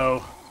 it was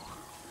Mo.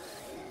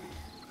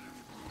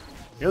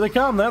 Here they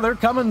come. Now they're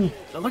coming.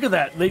 Look at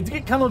that. They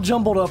get kind of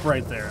jumbled up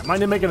right there. I might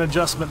need to make an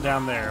adjustment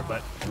down there,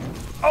 but...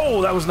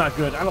 Oh, that was not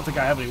good. I don't think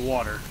I have any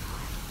water.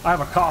 I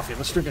have a coffee.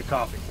 Let's drink a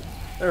coffee.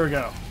 There we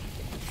go.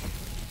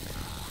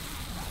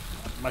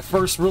 My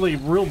first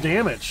real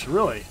damage,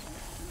 really.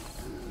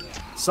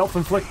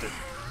 Self-inflicted.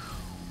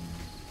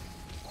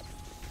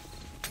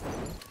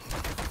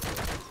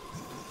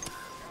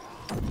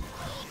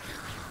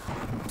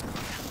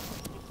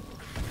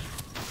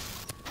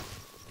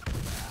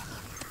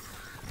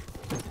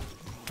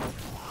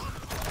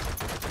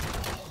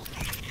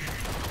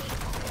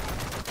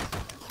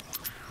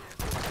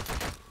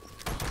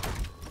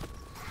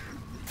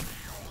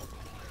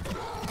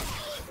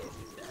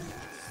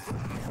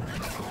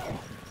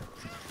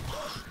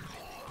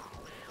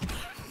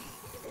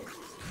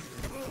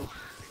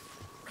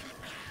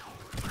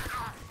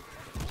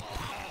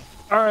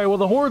 Alright, well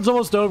the horde's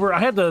almost over. I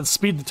had to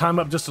speed the time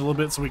up just a little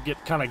bit so we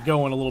get kind of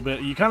going a little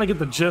bit. You kind of get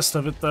the gist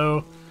of it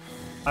though.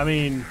 I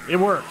mean, it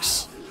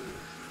works.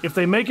 If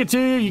they make it to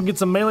you, you can get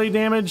some melee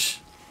damage.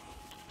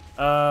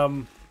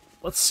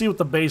 Let's see what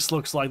the base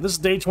looks like. This is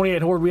day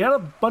 28 horde. We had a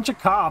bunch of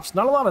cops.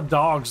 Not a lot of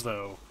dogs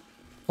though.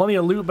 Plenty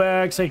of loot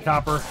bags. Hey,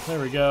 Copper.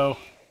 There we go.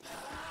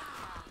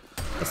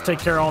 Let's take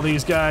care of all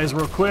these guys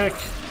real quick.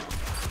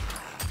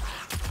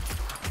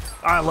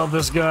 I love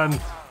this gun.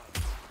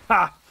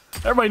 Ha!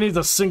 Everybody needs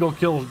a single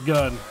kill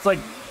gun. It's like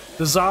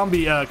the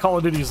zombie, Call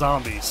of Duty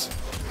zombies.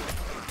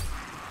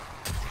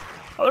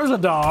 Oh, there's a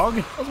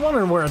dog. I was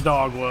wondering where a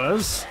dog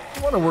was.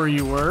 I wonder where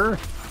you were.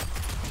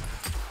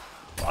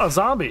 A lot of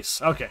zombies.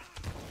 Okay.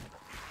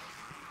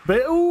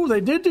 But, ooh,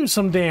 they did do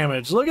some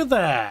damage. Look at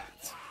that.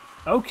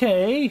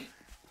 Okay.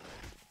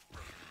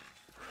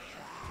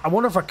 I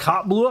wonder if a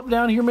cop blew up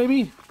down here,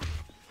 maybe?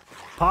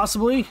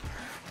 Possibly.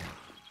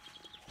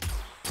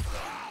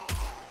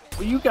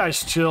 Well, you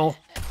guys chill.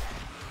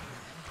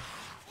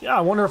 Yeah,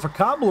 I wonder if a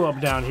cop blew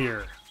up down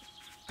here.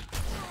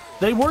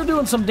 They were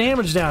doing some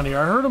damage down here.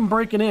 I heard them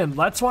breaking in.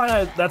 That's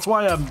why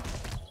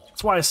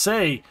I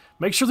say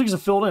make sure these are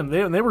filled in.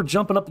 They were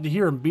jumping up into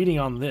here and beating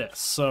on this.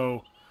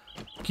 So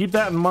keep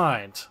that in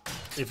mind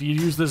if you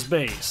use this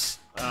base.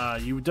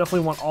 You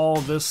definitely want all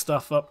this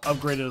stuff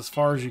upgraded as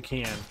far as you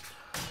can.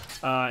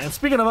 And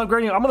speaking of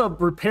upgrading, I'm going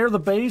to repair the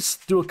base,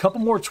 do a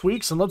couple more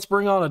tweaks, and let's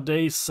bring on a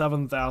day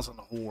 7,000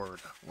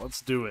 Horde.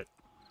 Let's do it.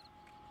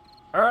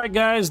 Alright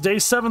guys, day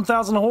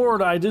 7,000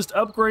 Horde. I just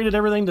upgraded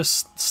everything to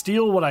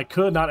steal what I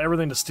could, not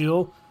everything to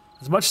steal.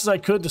 As much as I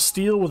could to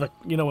steal with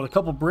a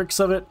couple bricks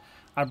of it.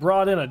 I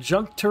brought in a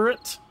junk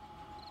turret.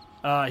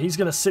 He's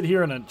going to sit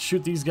here and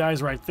shoot these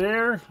guys right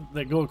there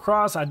that go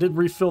across. I did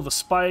refill the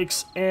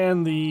spikes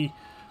and the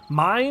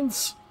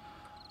mines.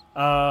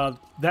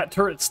 That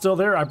turret's still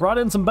there. I brought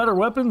in some better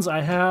weapons.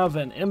 I have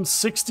an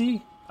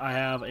M60. I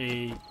have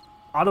a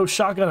auto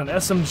shotgun, an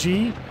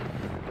SMG,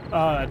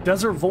 a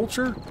Desert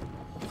Vulture,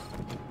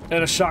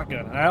 and a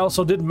shotgun. I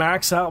also did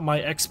max out my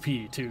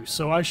XP too,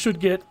 so I should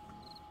get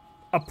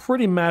a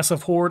pretty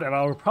massive horde, and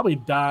I'll probably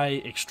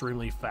die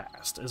extremely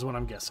fast, is what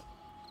I'm guessing.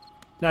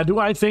 Now, do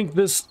I think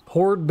this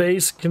horde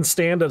base can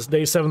stand as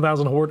day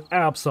 7,000 horde?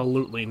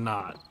 Absolutely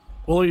not.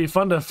 Will it be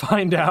fun to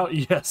find out?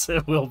 Yes,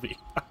 it will be.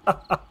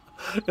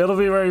 It'll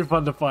be very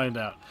fun to find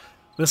out.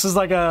 This is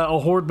like a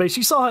horde base.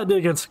 You saw how it did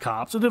against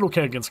cops. It did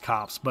okay against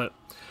cops, but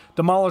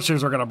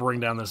demolishers are going to bring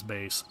down this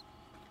base.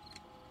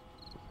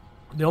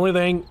 The only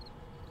thing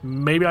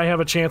maybe I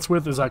have a chance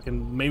with is I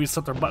can maybe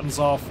set their buttons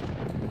off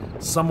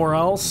somewhere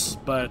else,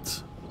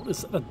 but what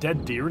is that, a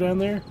dead deer down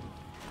there?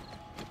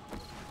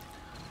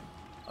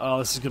 Oh,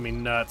 this is gonna be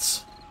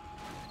nuts.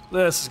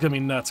 This is gonna be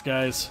nuts,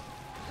 guys.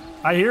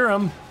 I hear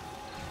them.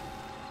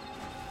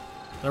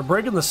 They're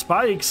breaking the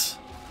spikes.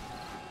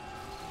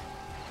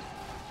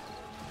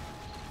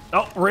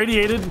 Oh,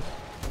 radiated.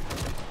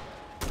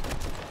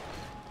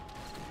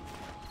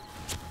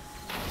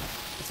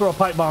 Throw a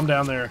pipe bomb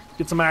down there.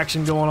 Get some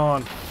action going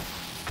on.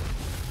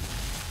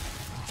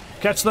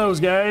 Catch those,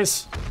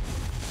 guys.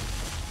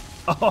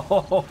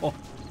 Oh,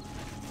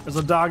 there's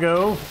a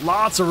doggo.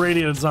 Lots of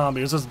radiated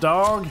zombies. There's this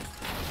dog.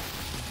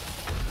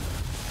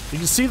 You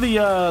can see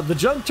the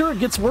junk turret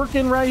gets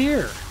working right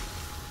here.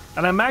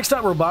 And I maxed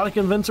out robotic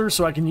inventor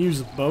so I can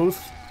use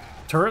both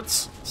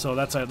turrets. So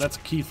that's a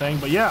key thing.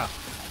 But yeah,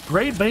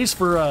 great base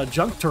for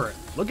junk turret.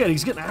 Look at it,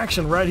 he's getting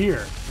action right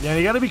here. Yeah,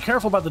 you got to be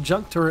careful about the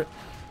junk turret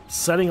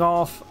setting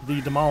off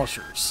the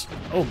demolishers.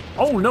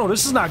 Oh no,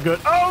 this is not good.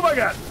 Oh my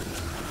god.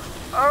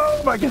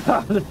 Oh my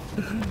god.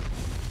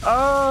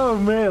 Oh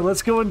man,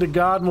 let's go into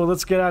God mode.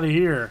 Let's get out of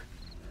here.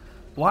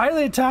 Why are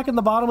they attacking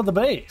the bottom of the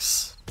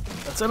base?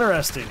 That's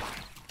interesting.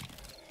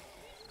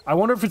 I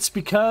wonder if it's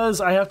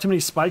because I have too many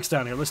spikes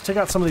down here. Let's take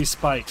out some of these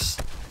spikes.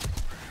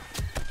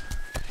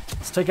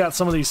 Let's take out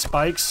some of these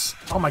spikes.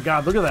 Oh my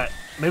god, look at that.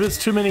 Maybe it's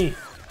too many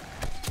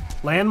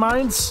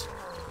landmines?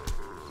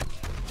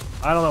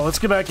 I don't know. Let's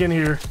get back in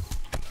here.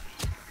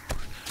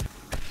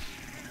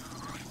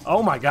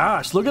 Oh my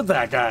gosh, look at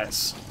that,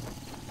 guys.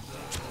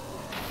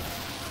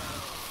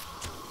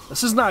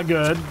 This is not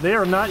good. They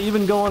are not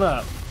even going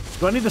up.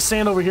 Do I need to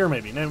stand over here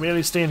maybe? Maybe I need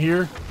to stand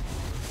here.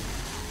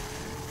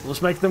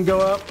 Let's make them go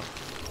up.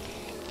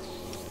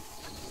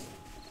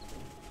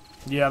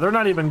 Yeah, they're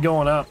not even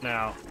going up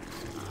now.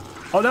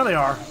 Oh, now they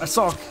are. I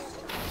saw.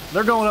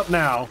 They're going up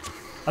now.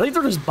 I think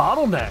they're just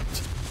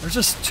bottlenecked. There's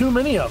just too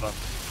many of them.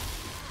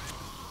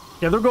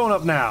 Yeah, they're going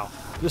up now.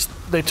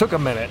 They took a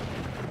minute.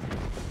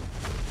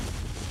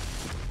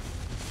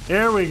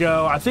 There we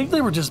go. I think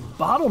they were just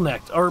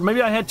bottlenecked. Or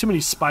maybe I had too many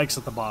spikes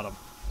at the bottom.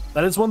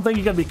 That is one thing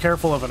you gotta be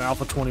careful of in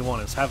Alpha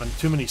 21, is having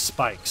too many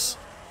spikes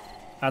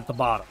at the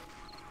bottom.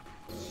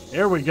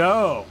 There we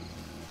go.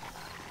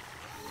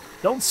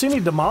 Don't see any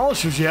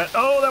demolishers yet.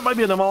 Oh, that might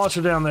be a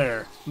demolisher down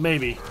there.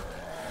 Maybe.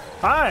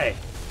 Hi!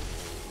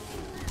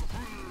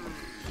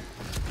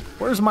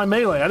 Where's my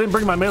melee? I didn't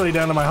bring my melee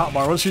down to my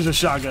hotbar. Let's use a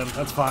shotgun.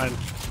 That's fine.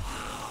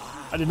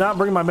 I did not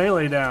bring my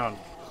melee down.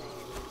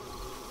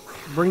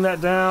 Bring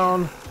that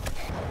down.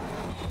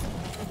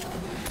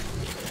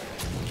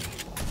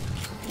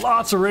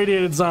 Lots of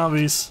radiated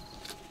zombies.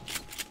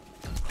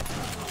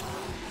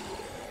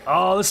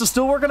 Oh, this is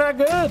still working out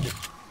good.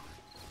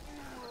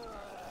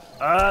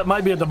 It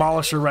might be a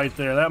demolisher right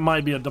there. That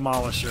might be a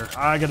demolisher.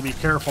 I gotta be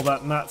careful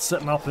about not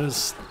setting off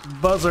his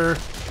buzzer.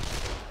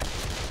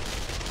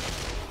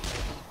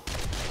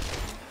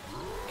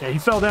 Okay, he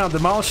fell down.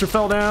 Demolisher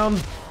fell down.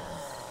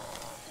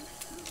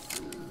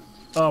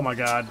 Oh my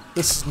god.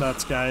 This is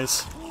nuts,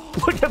 guys.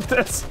 Look at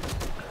this.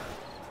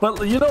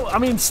 But, you know, I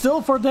mean,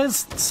 still for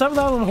this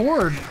 7,000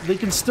 horde, they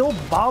can still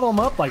bottle them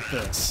up like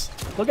this.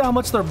 Look at how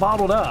much they're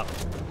bottled up.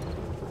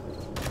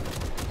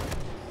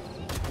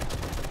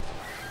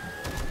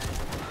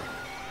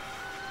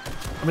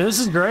 I mean, this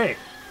is great.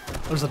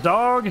 There's a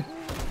dog.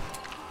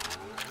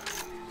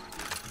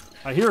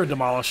 I hear a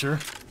demolisher.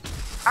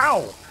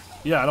 Ow!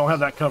 Yeah, I don't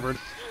have that covered.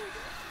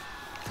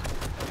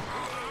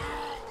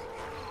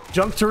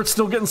 Junk turret's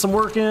still getting some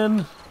work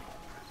in.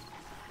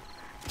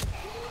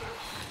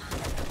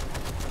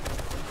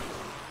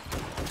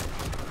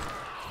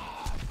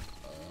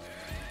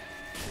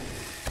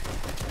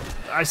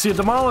 I see a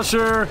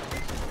demolisher.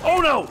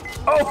 Oh no!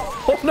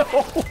 Oh no!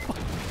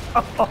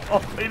 Oh,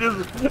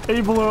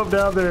 he blew up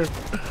down there.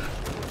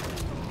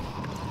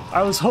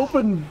 I was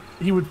hoping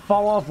he would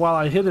fall off while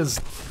I hit his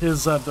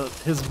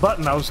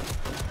button.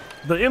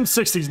 The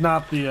M60's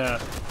not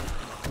the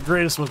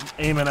greatest with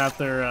aiming at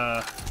their.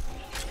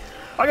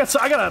 I got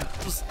a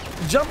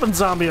jumping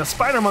zombie, a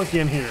spider monkey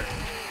in here.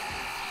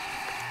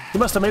 He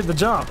must have made the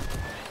jump.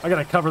 I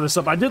gotta cover this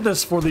up. I did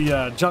this for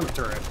the junk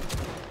turret.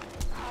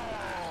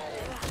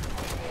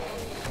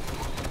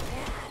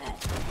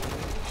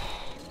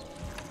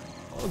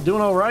 Well,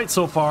 doing all right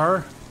so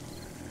far.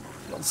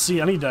 Let's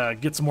see. I need to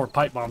get some more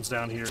pipe bombs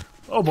down here.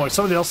 Oh boy,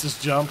 somebody else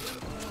just jumped.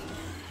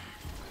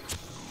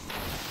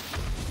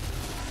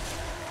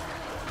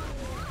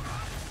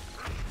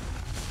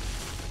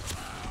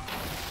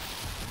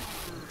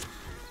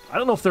 I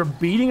don't know if they're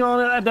beating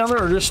on it down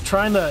there or just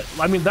trying to.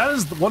 I mean, that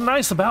is what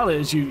nice about it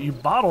is you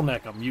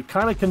bottleneck them. You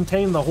kind of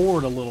contain the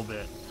horde a little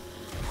bit.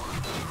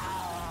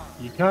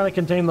 You kind of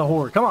contain the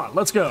horde. Come on,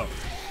 let's go.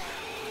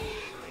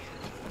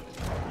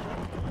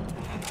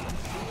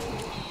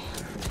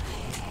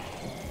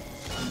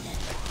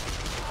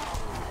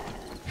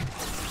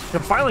 Can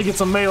finally get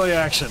some melee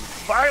action.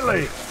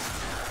 Finally.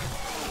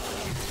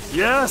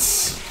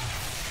 Yes.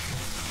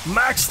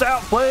 Maxed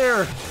out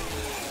player.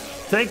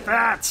 Take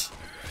that.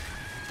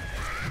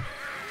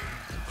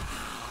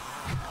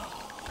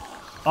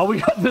 Oh, we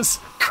got this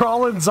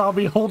crawling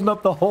zombie holding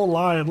up the whole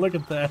line. Look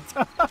at that.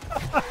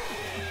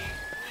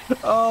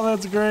 Oh,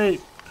 that's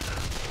great.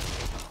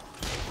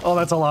 Oh,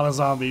 that's a lot of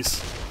zombies.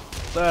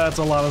 That's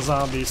a lot of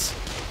zombies.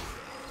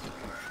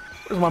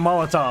 Where's my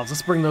Molotovs?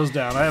 Let's bring those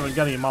down. I haven't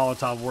got any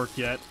Molotov work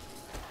yet.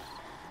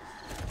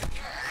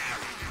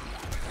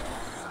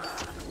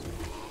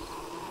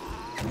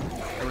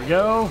 There we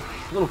go.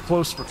 A little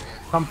close for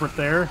comfort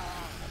there.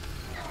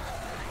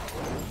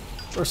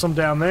 There's some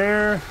down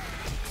there.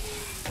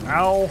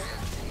 Ow.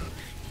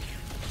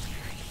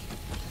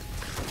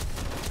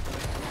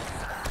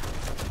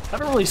 I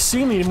haven't really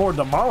seen any more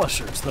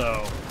demolishers,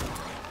 though.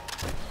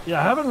 Yeah,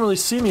 I haven't really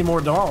seen any more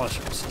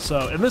demolishers.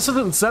 So, and this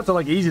isn't set to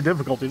like easy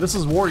difficulty. This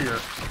is warrior.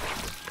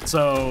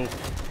 So,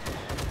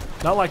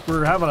 not like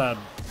we're having a.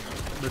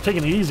 They're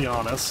taking it easy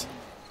on us.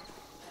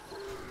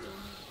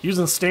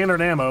 Using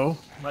standard ammo,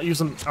 not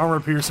using armor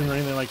piercing or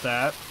anything like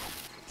that.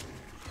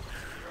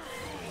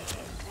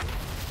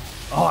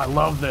 Oh, I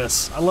love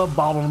this. I love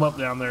bottling them up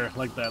down there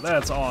like that.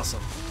 That's awesome.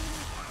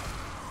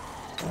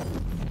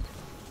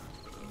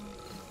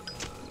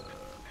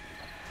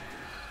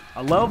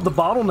 I love the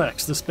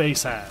bottlenecks this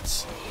base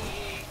has.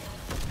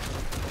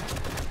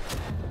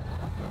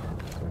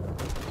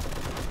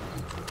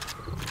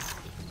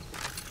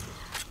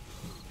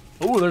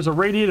 Oh, there's a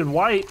radiated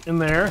white in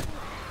there.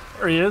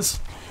 There he is.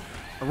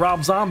 A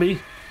Rob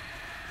Zombie.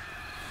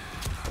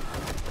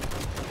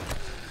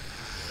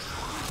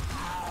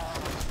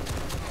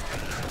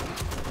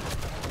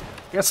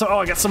 I got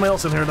somebody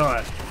else in here, don't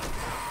I?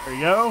 There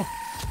you go. I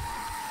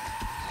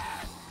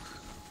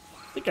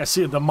think I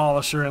see a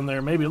demolisher in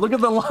there, maybe. Look at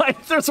the line.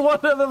 There's one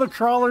other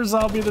crawler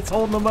zombie that's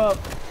holding them up.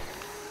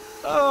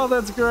 Oh,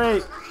 that's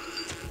great.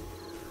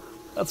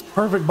 That's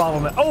perfect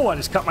bottleneck. Oh, I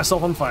just caught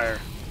myself on fire.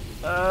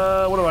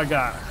 What do I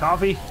got?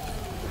 Coffee?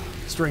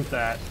 Let's drink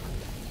that.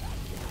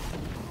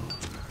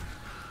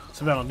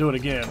 See if I don't do it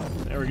again.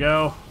 There we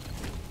go.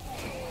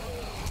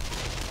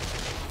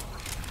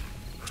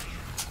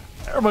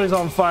 Everybody's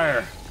on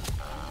fire.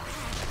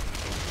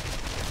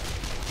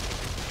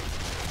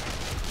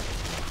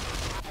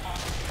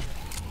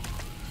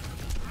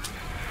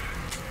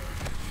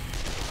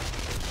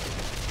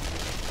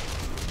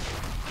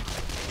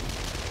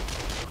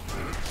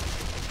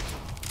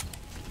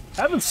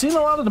 I haven't seen a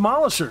lot of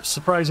demolishers,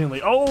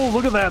 surprisingly. Oh,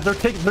 look at that. They're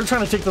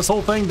trying to take this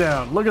whole thing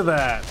down. Look at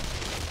that.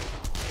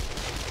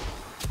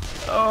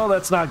 Oh,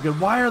 that's not good.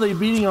 Why are they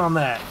beating on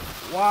that?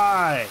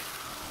 Why?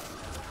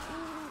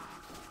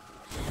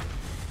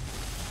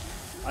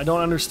 I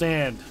don't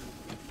understand.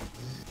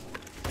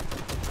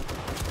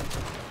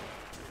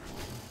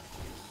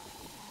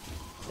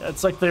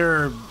 It's like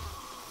they're...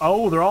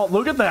 Oh, they're all...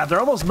 Look at that. They're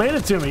almost made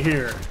it to me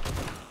here.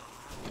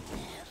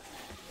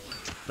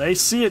 They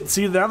see it.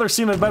 See, now they're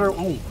seeing a better...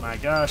 Oh, my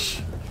gosh.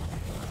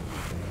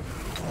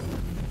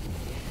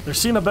 They're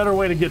seeing a better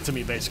way to get to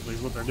me, basically,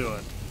 is what they're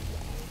doing.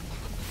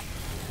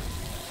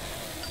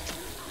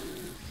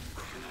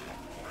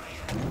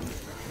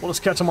 We'll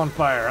just catch them on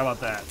fire. How about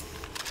that?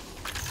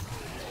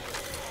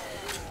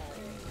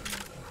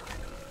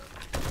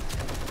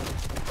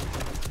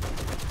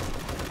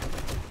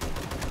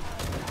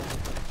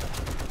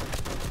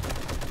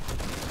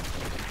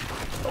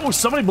 Oh,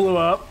 somebody blew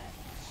up.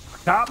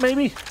 Cop,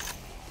 maybe?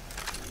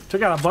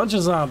 Took out a bunch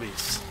of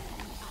zombies.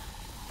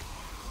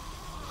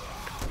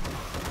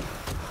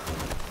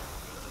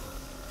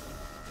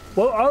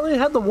 Well, I only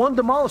had the one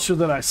demolisher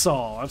that I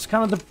saw. I was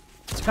kind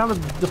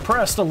of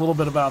depressed a little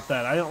bit about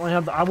that. I only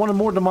have. I wanted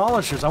more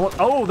demolishers.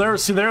 Oh, there.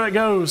 See, there it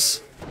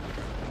goes.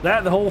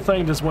 The whole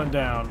thing just went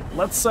down.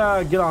 Let's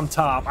get on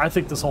top. I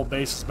think this whole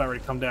base is about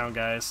ready to come down,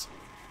 guys.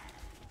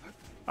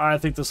 I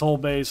think this whole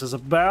base is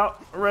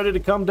about ready to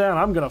come down.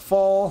 I'm gonna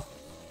fall.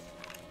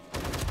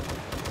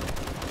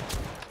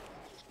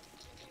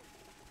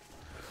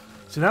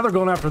 So now they're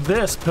going after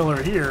this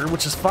pillar here,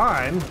 which is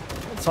fine.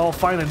 It's all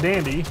fine and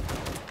dandy.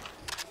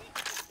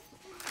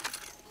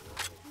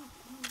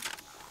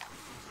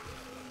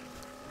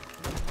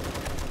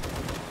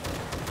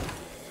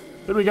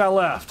 What do we got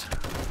left?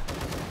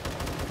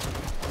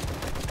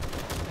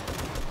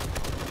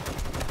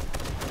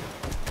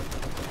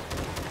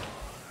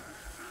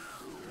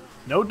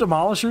 No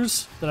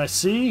demolishers that I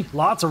see.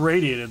 Lots of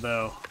radiated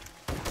though.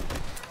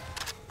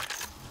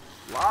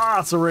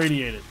 Lots of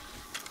radiated.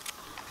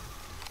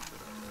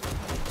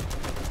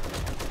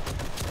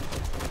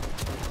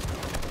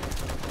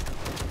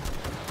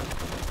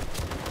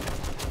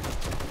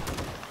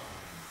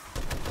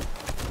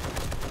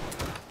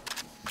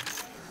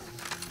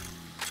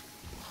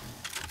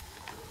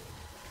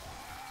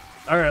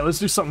 Alright, let's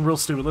do something real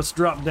stupid. Let's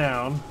drop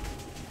down.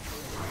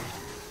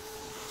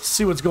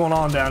 See what's going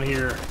on down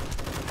here.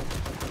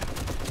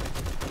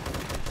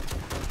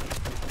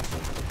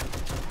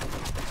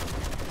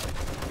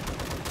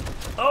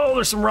 Oh,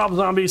 there's some Rob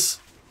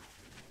zombies.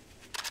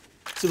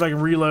 See if I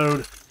can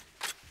reload.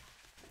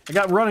 I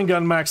got running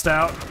gun maxed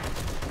out.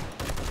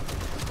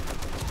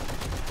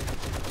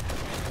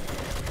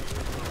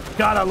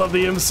 God, I love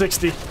the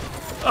M60.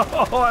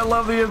 Oh, I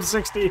love the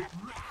M60.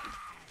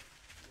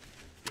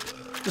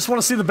 Just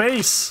want to see the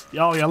base.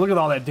 Oh yeah, look at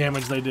all that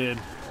damage they did.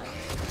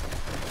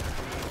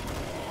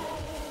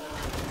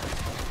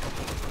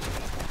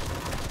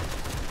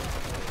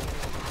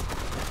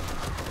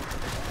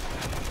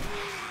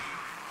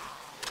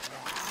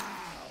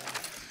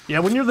 Yeah,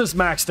 when you're this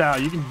maxed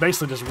out, you can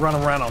basically just run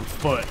around on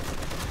foot.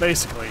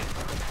 Basically.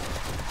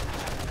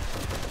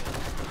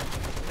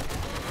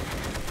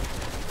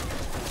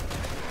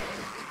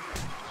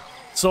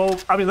 So,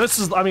 I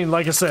mean,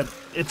 like I said,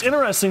 it's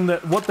interesting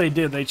that what they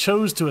did, they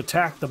chose to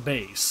attack the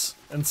base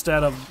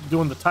instead of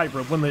doing the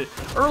tightrope. When the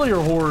earlier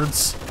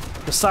hordes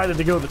decided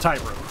to go the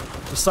tightrope,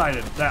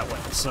 decided that way.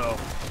 So,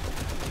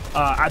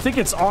 I think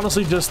it's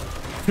honestly just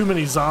too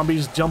many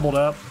zombies jumbled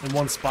up in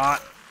one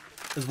spot,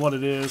 is what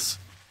it is.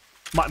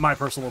 My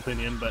personal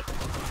opinion, but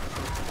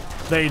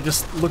they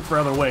just look for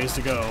other ways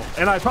to go.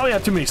 And I probably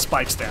had too many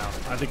spikes down.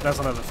 I think that's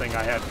another thing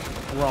I had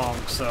wrong,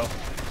 so.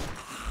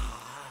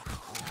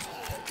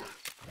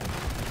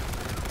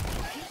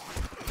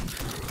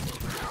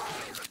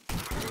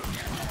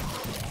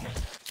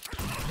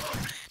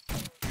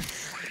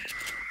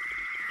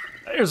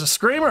 There's a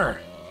screamer.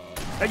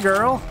 Hey,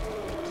 girl.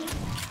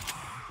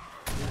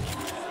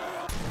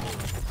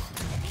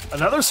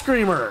 Another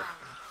screamer.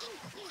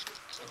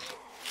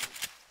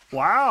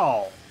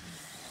 Wow.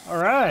 All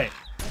right.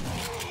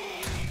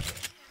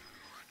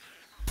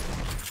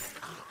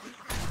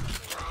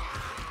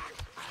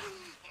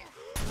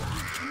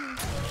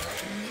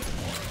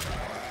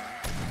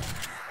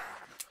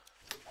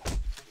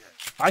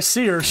 I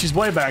see her. She's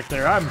way back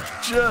there. I'm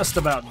just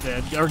about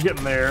dead. Or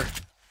getting there.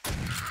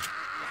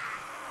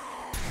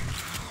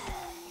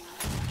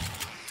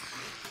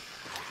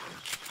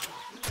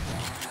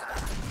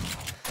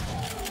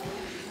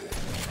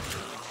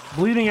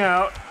 Bleeding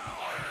out.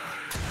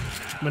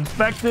 I'm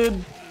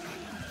infected.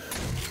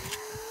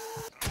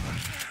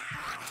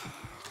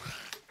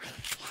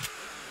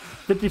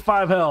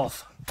 $55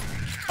 health.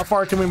 How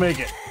far can we make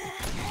it?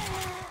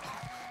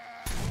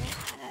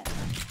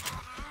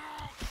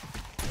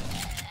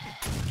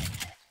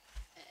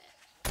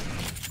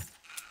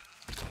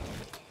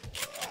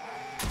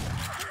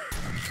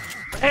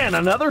 And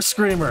another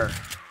screamer.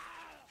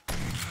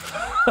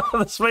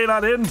 This may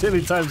not end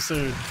anytime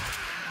soon.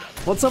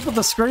 What's up with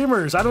the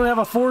screamers? I don't have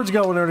a forge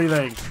going or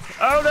anything.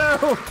 Oh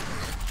no!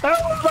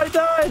 Oh, I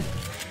died!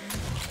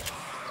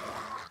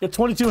 Get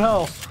 22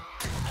 health.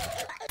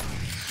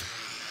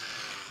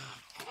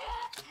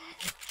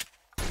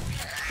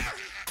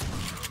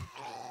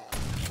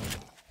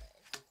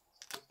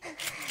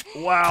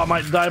 Wow, I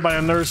might die by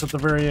a nurse at the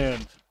very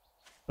end.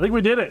 I think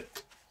we did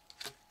it.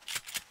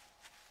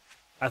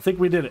 I think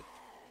we did it.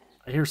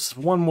 Here's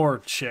one more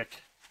chick.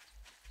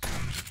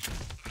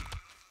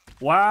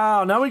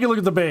 Wow, now we can look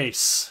at the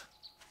base.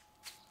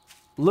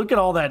 Look at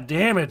all that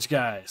damage,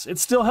 guys.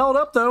 It's still held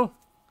up, though.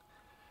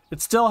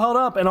 It's still held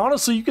up, and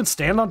honestly, you can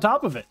stand on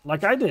top of it,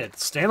 like I did.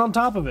 Stand on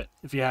top of it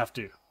if you have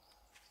to.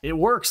 It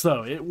works,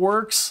 though. It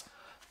works.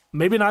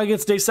 Maybe not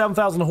against Day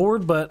 7000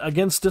 Horde, but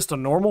against just a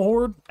normal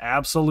Horde,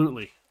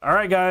 absolutely. All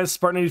right, guys,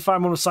 Spartan85,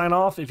 I'm going to sign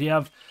off. If you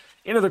have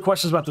any other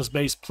questions about this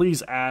base,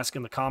 please ask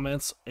in the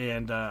comments,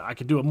 and I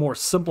could do a more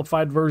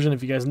simplified version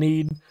if you guys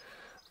need.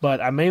 But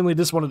I mainly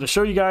just wanted to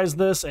show you guys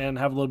this and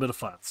have a little bit of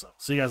fun. So,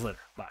 see you guys later.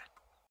 Bye.